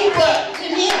try to keep up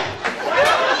in here.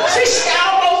 She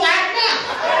almost out now.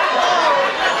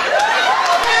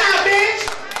 Now, bitch.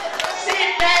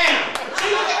 Sit down.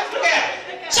 See, look at her.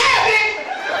 Chill, bitch.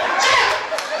 Chill.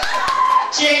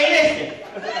 She ain't listening.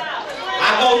 I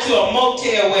go to a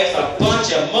motel where it's a bunch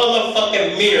of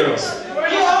motherfucking mirrors.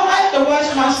 Yeah, I like to watch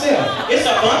myself. It's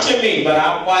a bunch of me, but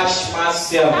I watch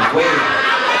myself well.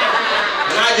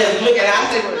 And I just look at it, I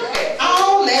say,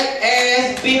 all that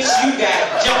ass bitch you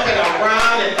got jumping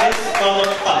around in this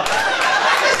motherfucker.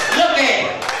 Look at it.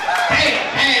 Bam,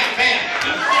 bam, bam.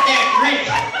 You sit there gritty.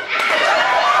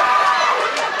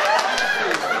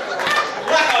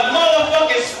 Like a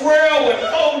motherfucking squirrel with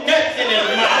 4 nuts in his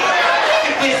mouth. Look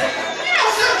at this. You know,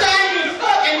 sometimes you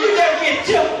fuck and you just get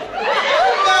tickled.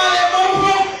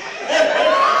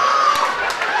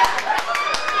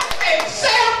 Hey,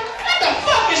 Sam, what the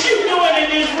fuck is you doing in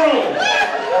this room?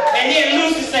 And then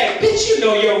Lucy say, bitch, you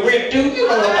know your rip, dude. You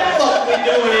know what the fuck we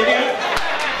doing in here.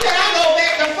 Then I go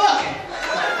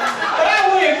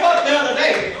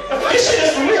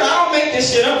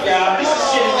this shit up, y'all. This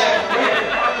shit is like real.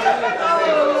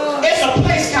 It's a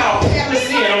place called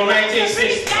Palisade on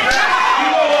 1960. You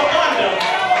go up under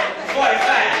 45,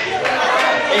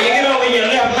 and you get over in your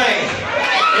left lane.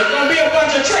 There's gonna be a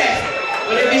bunch of traffic,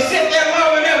 but if you sit there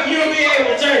long enough, you'll be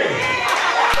able to turn.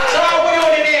 So I went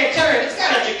on in there and turned. It's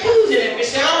got a jacuzzi in it,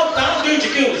 bitch. I don't do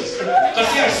jacuzzis. Cause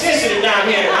see, I'm sensitive down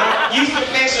here. I'm used to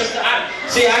fashion stuff.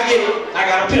 See, I get it. I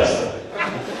got a pistol.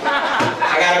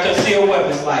 I got a concealed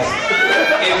weapons license.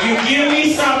 If you give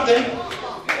me something,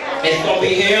 it's gonna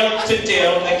be hell to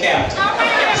tell the captain.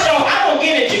 So I don't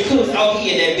get a jacuzzi. Oh,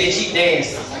 he in that bitch, he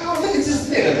dancing. Oh, look at this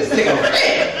nigga. This nigga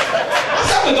man.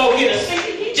 So I'm gonna go get a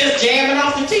CD. He just jamming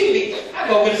off the TV. I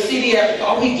go get a CD after.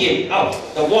 Oh, he getting. Oh,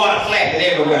 the water flapping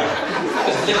everywhere. I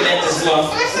was looking at this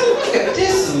motherfucker. I said, look at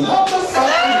this motherfucker.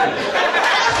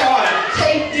 I ought to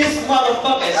take this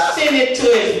motherfucker and send it to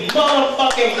his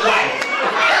motherfucking wife.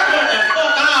 That's what the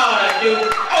fuck I ought to do.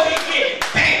 Oh, he getting it.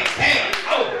 Bam, bam.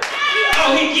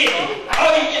 Oh, he getting it. Oh,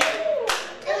 he getting it.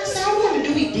 And I said, I wonder,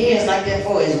 do he dance like that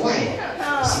for his wife?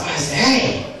 So I said,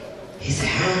 hey. He said,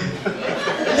 huh?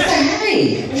 I said,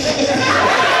 hey.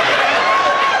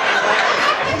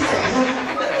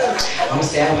 I'm gonna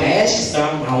say, I'm gonna ask you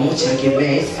something. I don't want you to get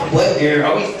mad. He said, what,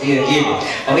 girl? Oh, he still getting it.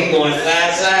 Oh, he going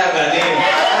side by then.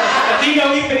 Cause he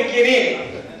know he finna get in it.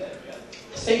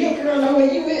 I said, your girl know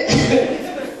where you at? I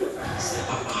said,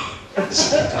 she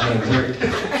think I'm in work.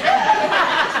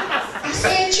 I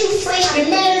said, ain't you freshly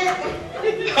married?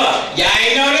 Y'all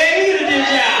ain't know that either, did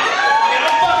y'all?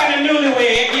 I'm fucking a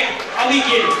newlywed. Yeah. Oh, he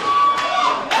get it.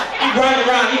 He running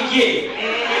around, he get it.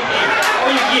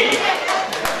 Oh, he get it.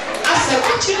 I said,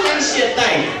 what you think she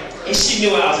think? And she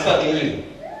knew I was fucking you.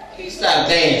 He stopped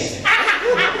dancing.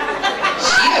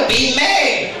 She'll be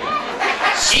mad.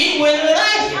 She wouldn't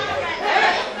like it.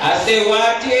 I said, well,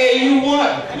 I tell you what,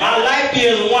 my light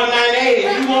bill is $198. If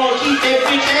you want to keep that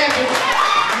bitch happy,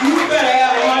 you better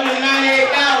have $198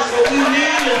 so we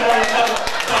need this motherfucker.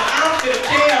 So I'm finna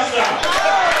tell you something.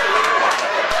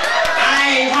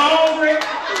 I ain't hungry.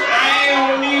 I ain't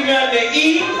gonna need nothing to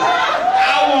eat.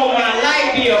 I want my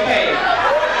light bill paid.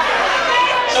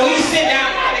 So he sit down.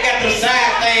 They got the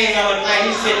side things on the night.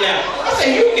 He sit down. I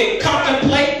said, you can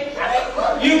contemplate.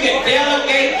 You can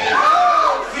delegate.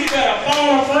 You better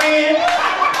phone a friend.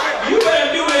 You better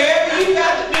do whatever you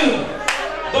got to do.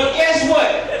 But guess what?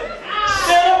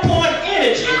 Centerpoint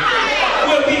Energy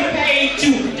will be paid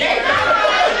today.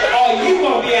 Or you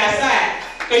gonna be outside.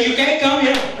 Because you can't come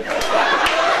here.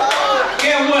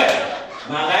 Guess what?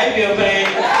 My light bill paid.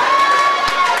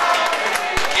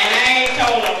 And I ain't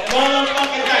told a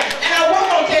motherfucking thing. And I wasn't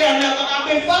gonna tell nothing. I've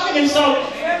been fucking him so.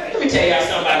 Let me tell y'all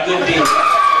something about good deals.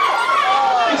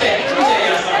 Let me tell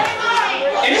y'all something.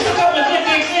 And there's a couple of good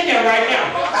things in here right now.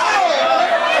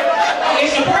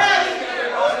 It's surprising.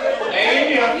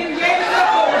 There you go.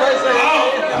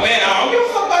 Oh, man, I don't give a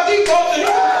fuck about these folks.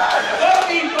 Fuck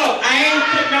these folks. I ain't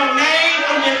putting no name.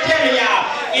 I'm just telling y'all.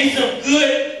 It's some good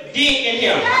dick in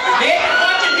here. There's a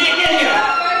bunch of dick in here.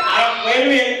 Wait a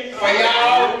minute. For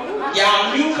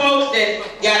y'all new folks that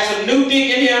got some new dick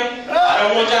in here, I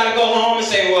don't want y'all to go home and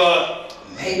say, well,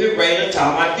 maybe Raylan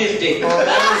talking about this dick.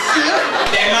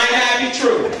 That might not be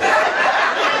true.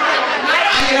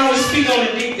 I can only speak on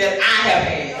the dick that I have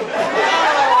had.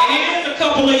 And it is a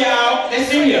couple of y'all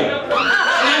that's in here. And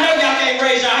I know y'all can't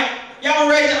raise y'all. Y'all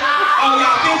raise y'all. Oh,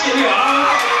 y'all bitch in here.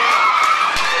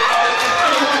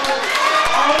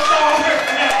 Oh, sorry.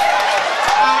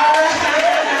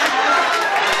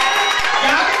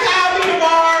 Y'all can call me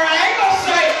tomorrow. I ain't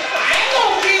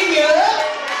gonna give you up.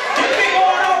 This been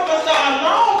going on for a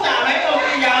long time. I ain't gonna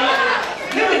give y'all up.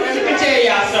 Let me tell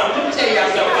y'all something.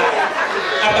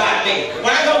 About me. When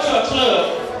I go to a club,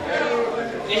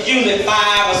 it's usually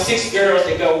 5 or 6 girls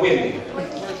that go with me.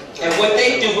 And what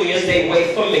they do is they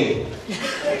wait for me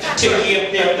to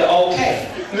give them the okay.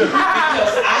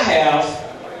 Because I have,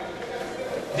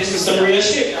 this is some real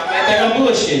shit. I might think I'm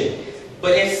bullshit.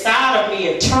 But inside of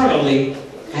me internally,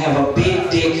 I have a big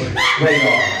dick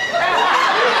radar.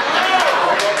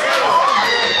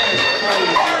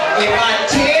 If I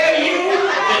tell you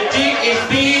the dick is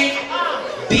big,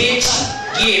 bitch,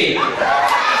 get it.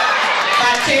 If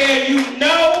I tell you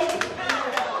no,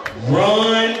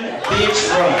 run, bitch,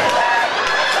 run.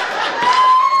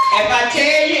 If I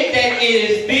tell you that it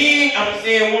is big, I'm gonna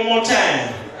say it one more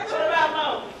time.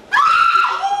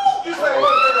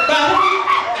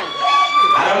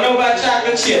 I don't know about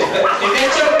chocolate chip, but is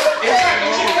that your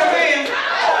chocolate chip your man?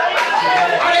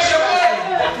 Oh, that's your boy?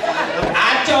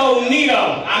 I told Nito,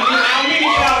 I'll meet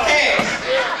you out cash.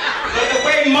 But the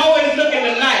way Mo is looking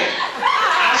tonight,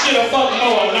 I should have fucked Mo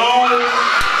a long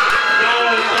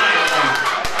time ago.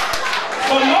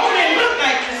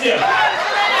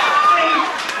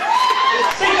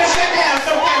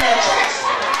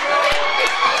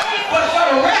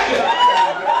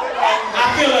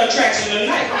 attraction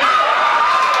tonight.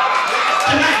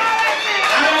 Tonight.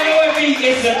 I don't know if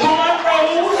it's the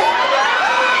cornrows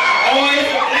or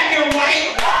it's the black and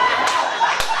white.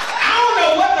 I don't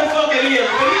know what the fuck it is,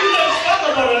 but he looks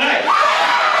fuckable tonight.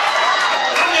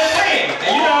 I'm just saying.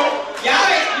 And you know, y'all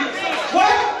ain't,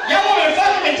 what? Y'all want to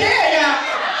fuck him and tell y'all.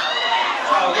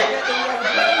 Oh, yeah.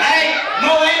 I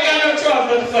ain't got no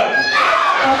trouble with the fucking.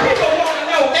 People want to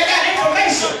know. They got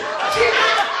information. See,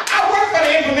 I work for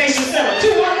the information center.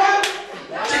 211?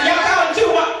 Y'all call it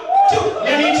 211?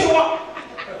 You need 211?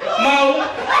 Mo.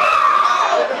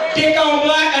 Dick on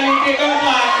block. I need dick on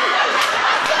block.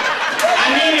 I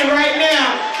need it right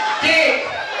now. Dick.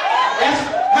 That's,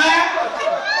 huh?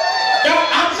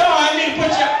 I'm sorry. I need to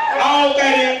put you. Oh,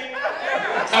 okay then.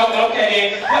 Oh, okay then.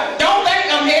 But don't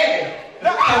think I'm heavy.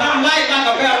 Because I'm light like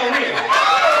a ballerina.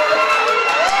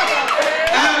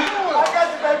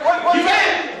 You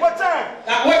ready? What time?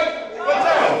 What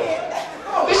time?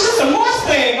 Oh, it's just a Morse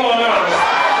thing going on.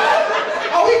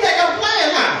 Oh, he think I'm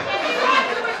playing now.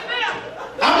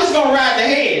 I'm just gonna ride the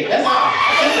head. That's all.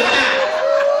 Just the time.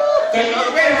 Cause you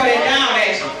ain't ready for that down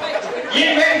action. You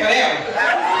ain't ready for that one.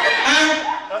 Huh?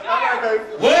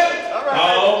 What?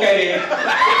 Oh, okay then.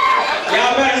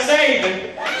 Y'all better save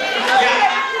him.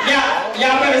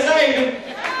 Y'all better save him.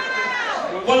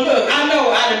 Well, look, I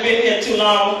know I done been here too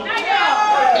long.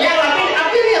 Yeah, I've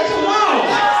been here too long.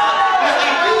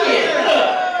 I've been. Look,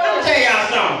 let me tell y'all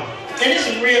something. And this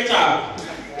is real talk.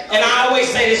 And I always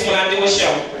say this when I do a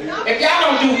show. If y'all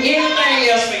don't do anything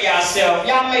else for yourself,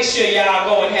 y'all make sure y'all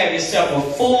go and have yourself a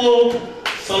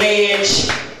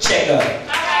full-fledged checkup.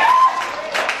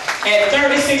 At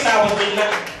 36, I was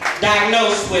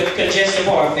diagnosed with congestive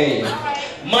heart failure.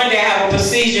 Monday, I have a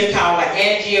procedure called an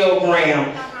angiogram,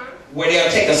 where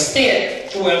they'll take a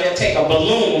stent, where they'll take a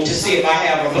balloon to see if I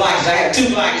have a blockage. I have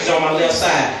 2 blockages on my left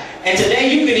side. And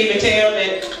today you can even tell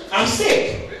that I'm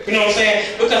sick. You know what I'm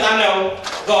saying? Because I know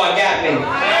God got me. But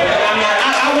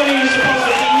I wasn't even supposed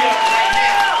to be here right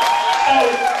now. So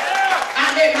I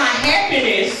let my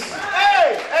happiness.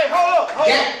 Hey,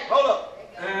 hold up.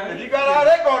 If you got all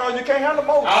that going on, you can't handle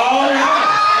both. Oh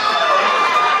no.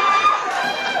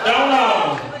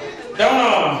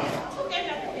 Don't.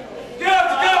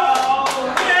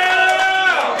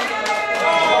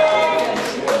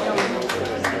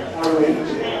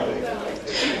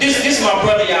 This is my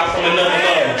brother, y'all, from another mother.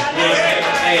 You know what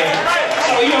I'm saying?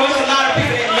 So, you know, it's a lot of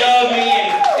people that love me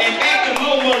and back to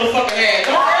more motherfucking ass.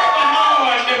 Don't break my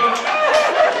heart, nigga.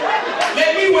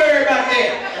 Let me worry about that.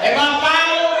 If I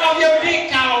follow off your dick,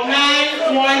 call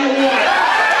 911.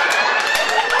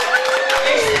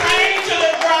 Explain to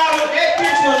the driver that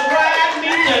bitch was riding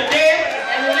me to death,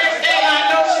 and the next thing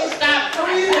I know, she stopped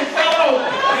breathing and fell over.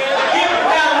 Give her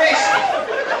direction.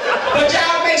 But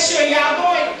y'all make sure y'all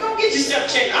go get yourself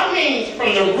checked. I mean,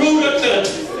 from the rooter to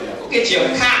get your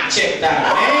cock checked out,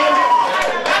 man.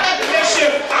 I got to make sure.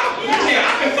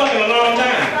 I've been fucking a long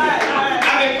time.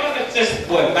 I've been fucking since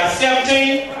what, about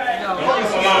 17? I'm looking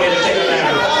for mommy to take her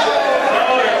down.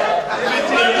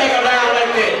 Take her down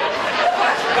like that.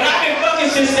 But I've been fucking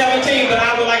since 17. But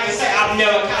I would like to say I've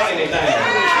never caught anything,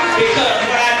 because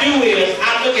what I do is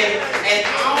I look at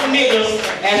all niggas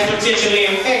as potentially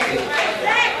infected.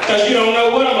 Because you don't know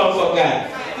what a motherfucker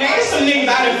got. Man, there's some niggas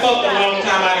I done fucked a long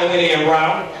time I done went in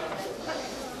raw.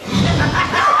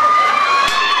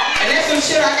 And that's some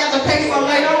shit I got to pay for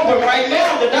later on, but right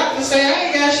now the doctor say I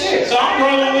ain't got shit, so I'm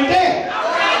rolling with that.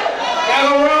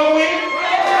 Y'all gonna roll with it?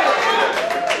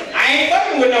 I ain't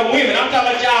fucking with no women, I'm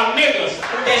talking about y'all niggas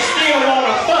that still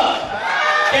wanna fuck.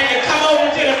 That can come over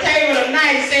to the table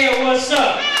tonight and say, what's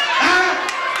up? Huh?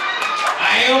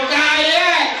 I ain't gonna call you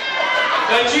that,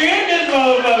 but you in this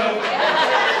motherfucker.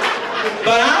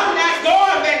 But I'm not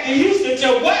going back to Houston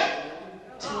till what?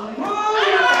 Tomorrow.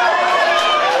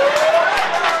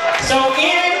 So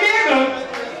any nigga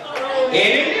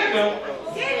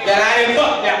that I didn't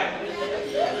fuck now.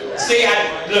 See,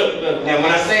 look, now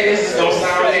when I say this, it's gonna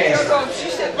sound nasty.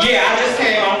 Yeah, I just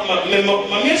came off my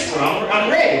menstrual. I'm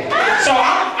ready. So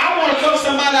I want to fuck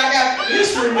somebody I got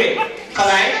menstrual with. Cause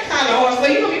I ain't that kind of horse. But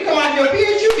you know, you come out your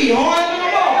period, you be horny no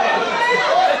more.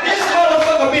 This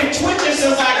motherfucker been twitching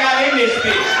since I got in this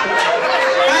bitch.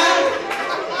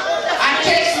 I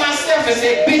text myself and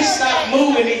said, bitch, stop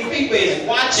moving. These people is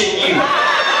watching you.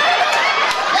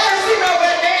 Y'all see no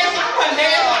that dance? I wasn't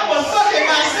dancing. I was fucking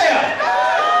myself.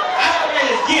 I was ready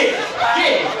to get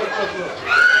it.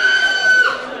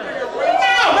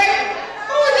 No, man.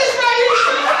 Who is this right here?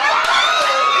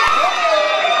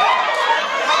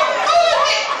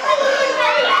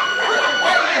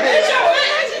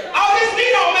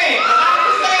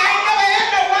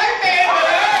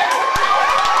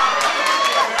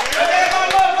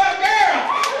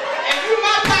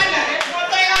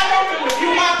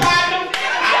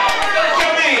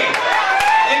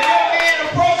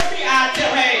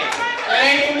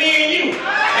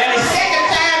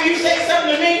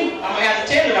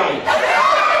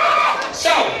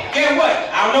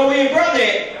 don't know where your brother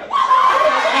at.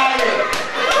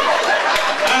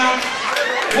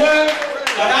 What?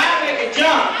 But I make it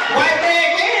jump. White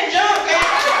man can jump, man.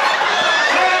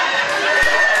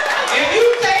 If you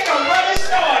take a running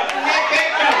start from that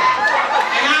back door,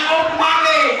 and I open my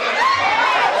leg,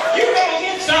 you gonna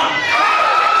get some.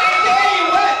 I tell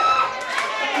you what,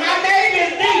 my name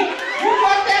is deep. You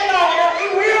fuck that long,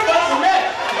 you will bust a nut.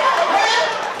 What?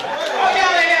 Oh,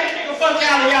 y'all ain't have a nigga fuck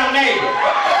y'all and y'all neighbor.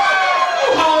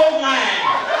 You whole line.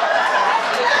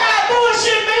 Y'all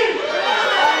bullshit me.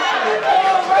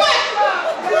 What?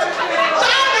 So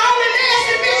I'm the only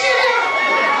nasty bitch in here.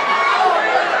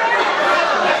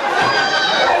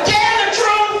 Tell the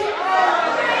truth.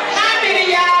 How many of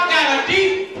y'all got a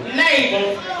deep neighbor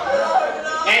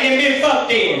and then been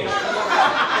fucked in?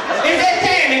 Is that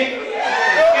Tammy?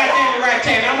 Goddamn right,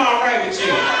 Tammy. I'm all right with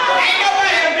you. Ain't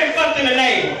nobody ever been fucked in the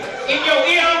neighbor. In your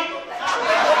ear,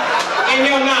 in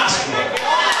your nostril.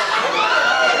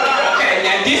 Okay,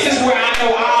 now this is where I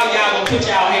know all y'all gonna put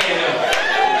y'all hand up.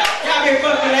 Y'all been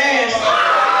fucking ass.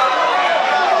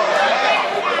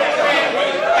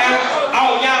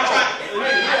 Oh, y'all try.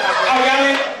 Oh, y'all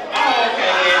in? Oh, okay,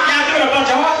 then. Y'all doing a bunch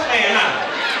of horse playing, huh?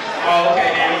 Oh, okay,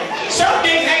 then. Some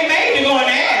things ain't made to go in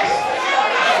the ass.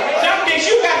 Some things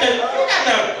you got to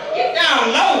get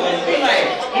down low and be like,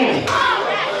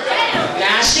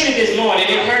 Now, I shitted this morning.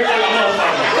 It hurt like a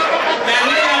motherfucker. Now,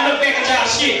 y'all look back at y'all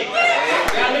shit.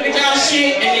 Y'all look at y'all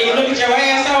shit, and then you look at your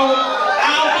asshole.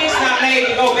 All this not made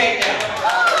to go back down.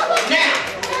 Now,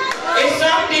 it's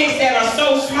some things that are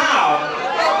so small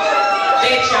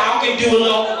that y'all can do a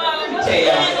little. Let me tell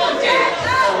y'all.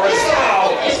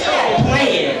 It's called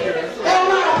playing. Y'all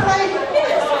know how to play?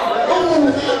 Oh,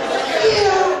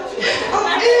 yeah. Oh,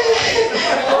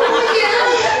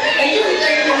 yeah. And you be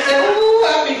thinking to yourself, ooh,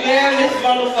 I'll be glad this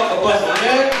motherfucker busted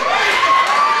nut.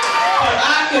 But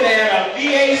I could have a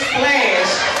VA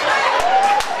splash,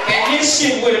 and this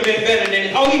shit would have been better than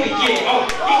it. Oh, he be getting. Oh,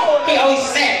 he always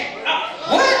said.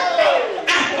 What?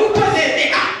 Who pussy is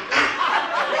this?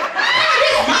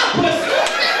 This is my pussy.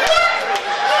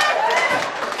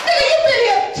 Nigga, you been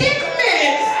here 10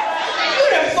 minutes, and you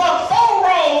done fucked 4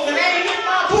 rolls, and ain't hit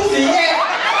my pussy yet.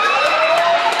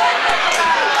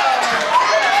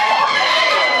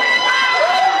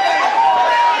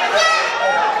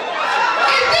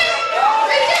 Is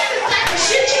this the type of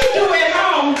shit you do at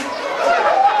home?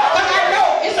 But I know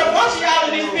it's a bunch of y'all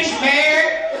in this bitch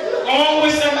married, going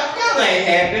with somebody. Y'all ain't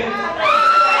happy.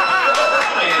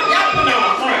 Y'all put on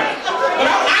the front. But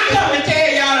I'm coming to tell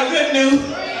y'all the good news.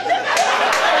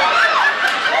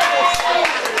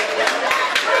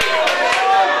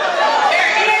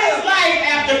 There is life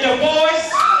after divorce,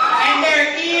 and there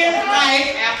is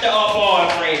life after a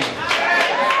boyfriend.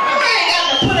 You ain't got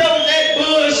to put up with that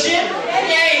bullshit.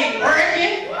 He ain't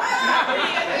working.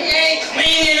 He ain't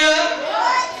cleaning up.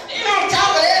 And on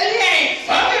top of that, he ain't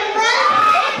fucking right.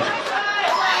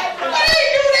 Why do you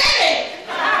do that?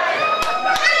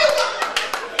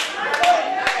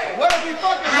 What if he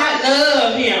fucking I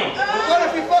love him. What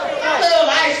if he fucking I love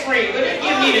ice cream, but it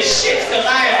give me the shits because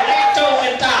I am lactose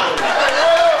intolerant.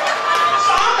 So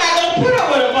I'm not gonna put up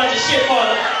with a bunch of shit for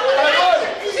them.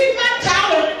 See my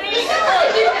tolerance.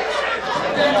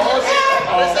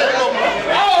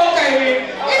 Oh, okay, man.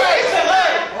 It's a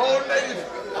lot. Old niggas.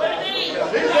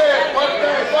 He said, fuck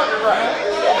that, fucking right.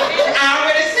 I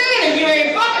already said if you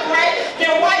ain't fucking right,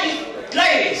 then why you,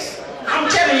 ladies? I'm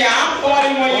telling y'all, I'm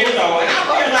 41 years old, and I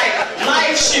feel like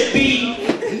life should be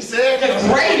the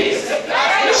greatest.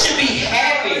 You should be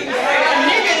happy. A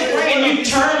nigga's bringing you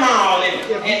turmoil, and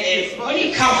when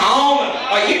you come home,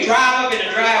 or you drive up in the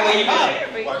driveway, you be like,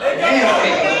 damn, I'm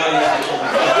making money.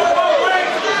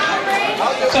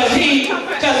 Cause he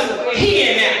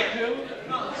in there.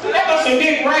 That was some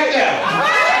dick right there.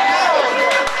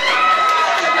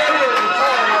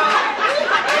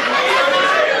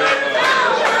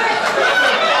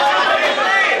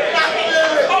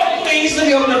 Let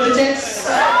me open up the text.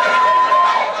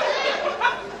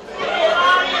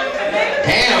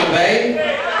 Damn, babe.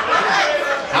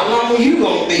 How long were you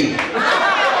gonna be?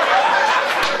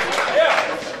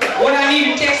 What I need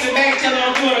to text him back and tell him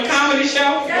I'm doing a comedy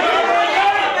show?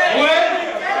 What?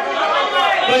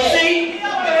 But see,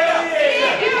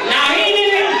 now he ain't in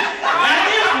it. Not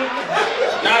this one.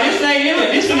 Now this ain't in it.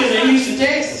 This one is in Houston,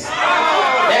 Texas.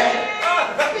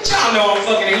 But y'all know I'm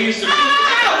fucking in Houston.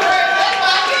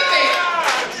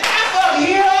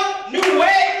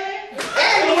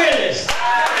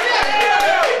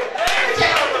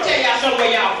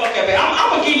 I'm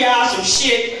gonna give y'all some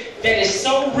shit that is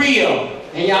so real,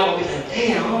 and y'all gonna be like,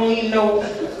 damn, I don't even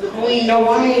know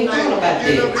why I ain't thought about that.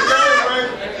 You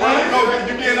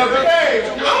know,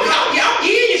 I'm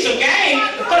giving you some game.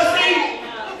 Because see,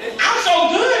 I'm so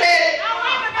good at it,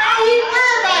 I don't even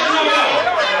worry about it no more.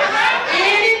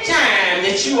 Anytime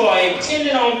that you are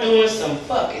intended on doing some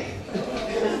fucking,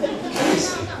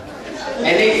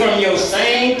 and they from your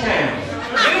same town,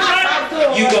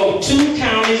 you go 2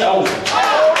 counties over.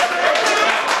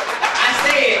 I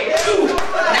said 2.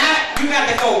 Now you got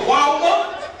to go Walker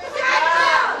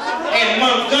and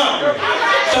Montgomery.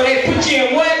 So they put you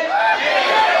in what?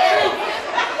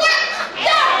 What?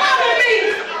 Y'all calling me?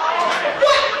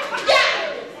 What? Yeah.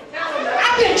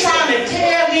 I've been trying to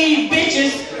tell these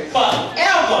bitches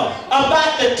forever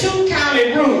about the 2-county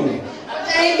rule.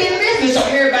 They ain't been listening, so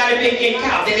everybody been getting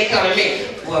caught. Then they come to me,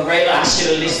 well, Rayla, I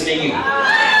should have listened to you.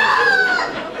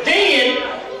 Then,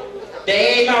 they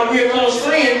ain't my real close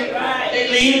friend. They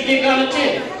leave the dick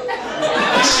unattended.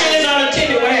 This shit is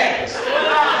unattended, what happens?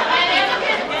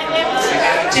 I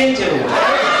gotta attend to it.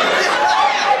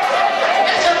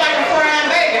 That's just like a crying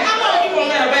baby. How long you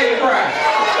gonna let a baby cry?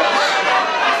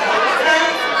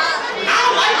 I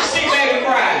don't like to see baby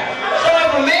cry. So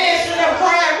if a man sitting up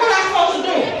crying, what am I supposed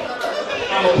to do?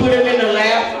 I'm gonna put him in the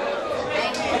lap,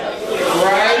 put him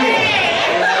right here,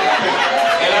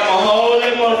 and I'm gonna hold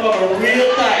that motherfucker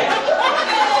real tight.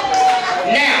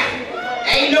 Now,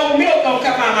 ain't no milk gonna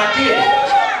come out my titty,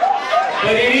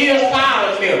 but it is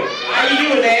powdered milk. All you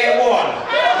do is add water.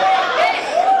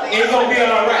 It's gonna be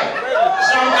alright.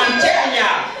 So I'm telling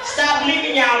y'all, stop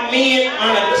leaving y'all men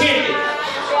unattended.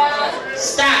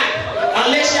 Stop.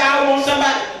 Unless y'all want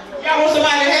somebody to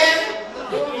have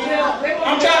it?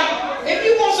 I'm trying. If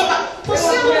you want somebody,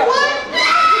 Priscilla, what?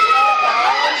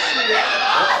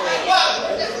 Well,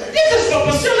 this is for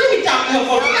Priscilla. Let me talk to her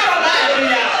for a minute. I don't lie to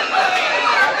y'all.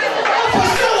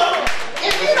 Priscilla,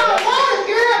 if you don't want it,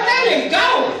 girl, let it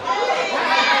go.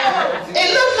 It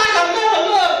looks like another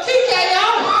little TKO.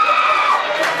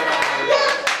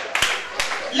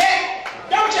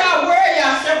 Don't y'all worry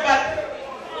yourself about.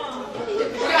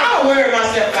 I don't worry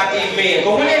myself about these men.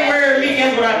 But when they worry me,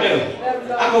 guess what I do?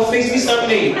 I go fix me something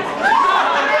to eat.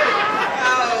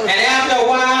 And after a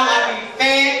while, I'll be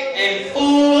fat and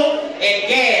full and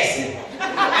gassy.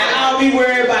 And I'll be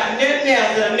worried about nothing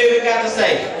else that a nigga got to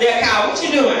say. They'll call, what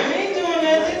you doing? I ain't doing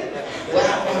nothing.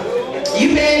 Well, you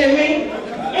mad at me?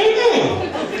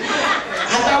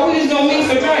 I thought we was gonna meet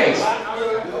for drinks. I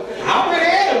already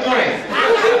had a drink.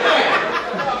 What you drink?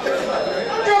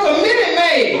 I drunk a Minute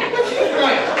Maid. What you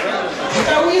drink? I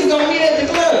thought we was gonna meet at the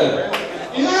club.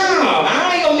 No,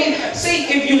 I ain't gonna meet. See,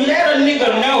 if you let a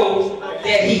nigga know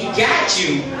that he got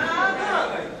you,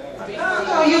 he's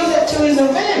gonna use that to his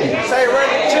advantage. Say,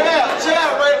 Ray, chill out,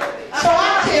 Ray. So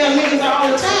I tell niggas all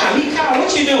the time, he call,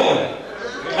 what you doing?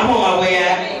 I'm on my way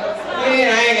out.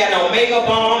 Man, I ain't got no makeup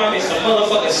on, I'm in some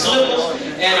motherfucking slippers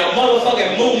and a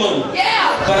motherfucking moo-moo.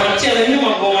 Yeah. But I'm telling him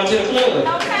I'm going to the club.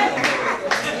 Okay.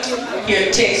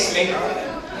 He'll text me,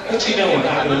 what you doing?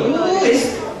 I go, ooh,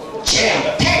 it's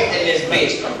jam-packed in this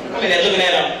bitch. I'm in there looking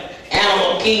at an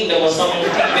Animal Kingdom or something.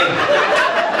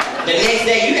 The next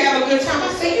day, you have a good time?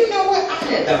 I say, you know what? I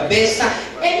had the best time.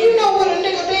 And you know what a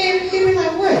nigga did? He be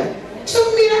like, what?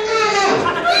 Took me to IHOP.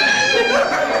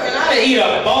 And I done eat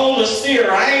a bowl of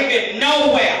cereal. I ain't been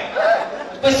nowhere.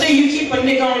 But see, you keep a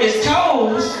nigga on his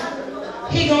toes,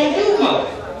 he gonna do more.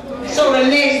 So the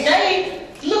next day,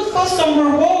 look for some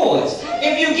rewards.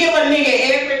 If you give a nigga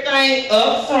everything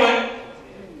up front,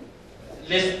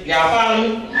 listen, y'all follow me?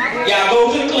 Y'all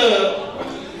go to the club,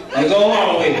 you go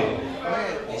home with him.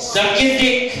 You suck his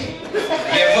dick,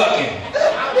 you're fucking.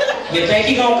 You think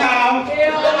he gonna call?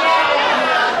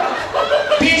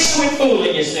 Bitch, quit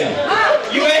fooling yourself.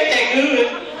 You ain't that good.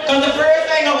 Cause the first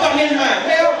thing gonna come in his mind,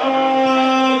 well,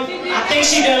 I think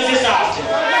she does this often.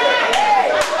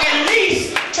 At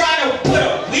least try to put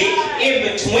a week in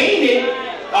between it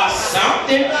or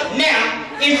something. Now,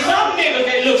 if some niggas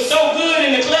that look so good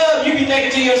in the club, you be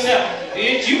thinking to yourself,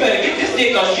 bitch, you better get this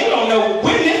dick cause you don't know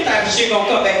when this type of shit gonna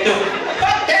come back through.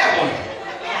 Fuck that one.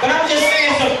 But I'm just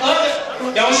saying some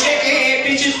other, don't shake your head,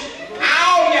 bitches.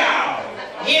 All y'all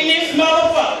in this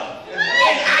motherfucker,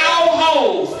 in our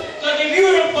hoes. Cause if you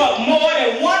done fuck more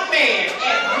than one man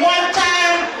at one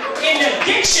time in the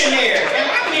dictionary, and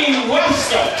I mean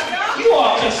Webster, you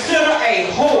are considered a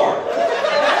whore.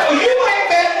 So you ain't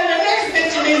better than the next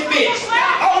bitch in this bitch.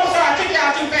 Oh, I'm sorry, I took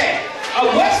y'all too fast.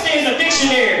 Webster is a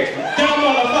dictionary, dumb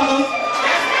motherfucker.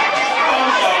 Oh,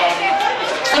 I'm sorry.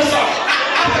 I'm sorry.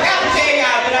 I forgot to tell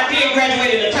y'all that I did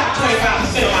graduate in the top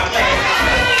 25% of my class.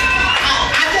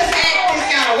 I just act this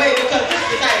kind of way because this is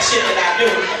the type of shit that I do.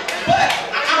 But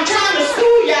I'm trying to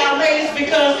school y'all ladies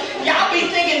because y'all be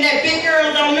thinking that big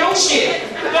girls don't know shit.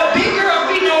 But big girls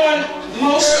be knowing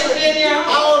most shit than y'all.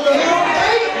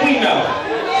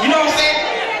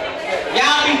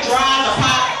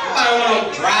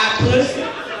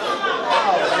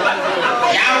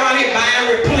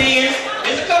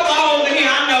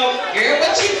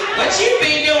 what you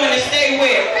been doing to stay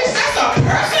with? Bitch, that's a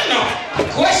personal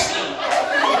question.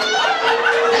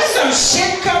 That's some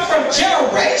shit come from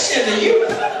generations of you.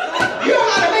 You know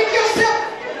how to make yourself.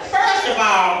 First of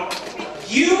all,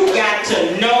 you got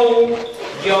to know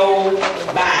your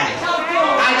body.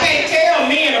 I can't tell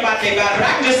men about their body, but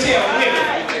I can just tell women.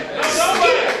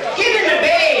 Get in the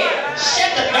bed,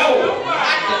 shut the door,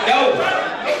 lock the door,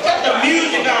 and cut the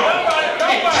music on,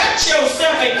 and touch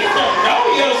yourself and get to know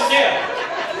yourself.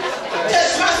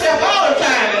 Touch myself all the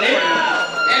time,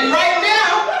 and right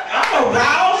now, I'm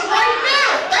aroused right now,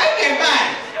 thinking about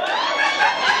it.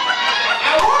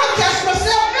 I want to touch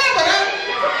myself now, but I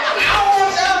don't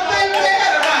want to think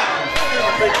bad about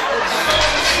it.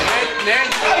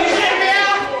 Oh, you hear me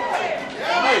out?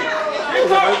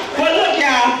 Well, look,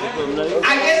 y'all.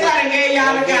 I guess I done gave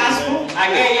y'all the gospel. I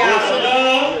gave y'all some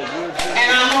love. And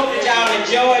I hope that y'all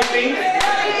enjoyed me.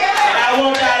 And I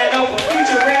want y'all to know for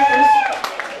future reference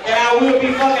that I will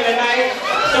be fucking tonight.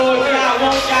 So if y'all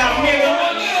want y'all nigga,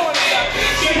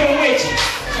 keep him with you.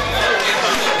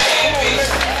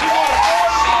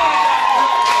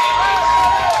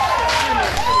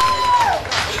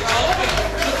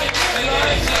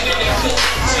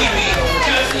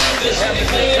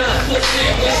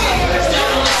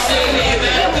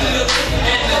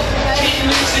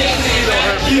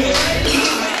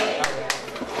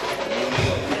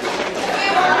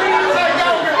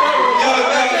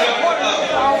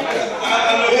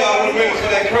 I know y'all want to bring for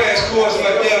that crash course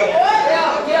like that.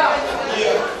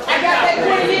 Yeah. I got that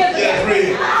 20 years. Yeah,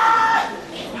 free.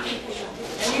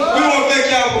 We want to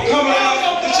thank y'all for coming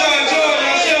out. Did y'all enjoy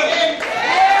yourself?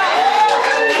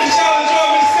 Did y'all enjoy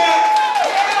me, Scott?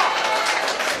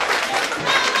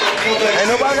 Ain't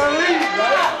nobody gonna leave.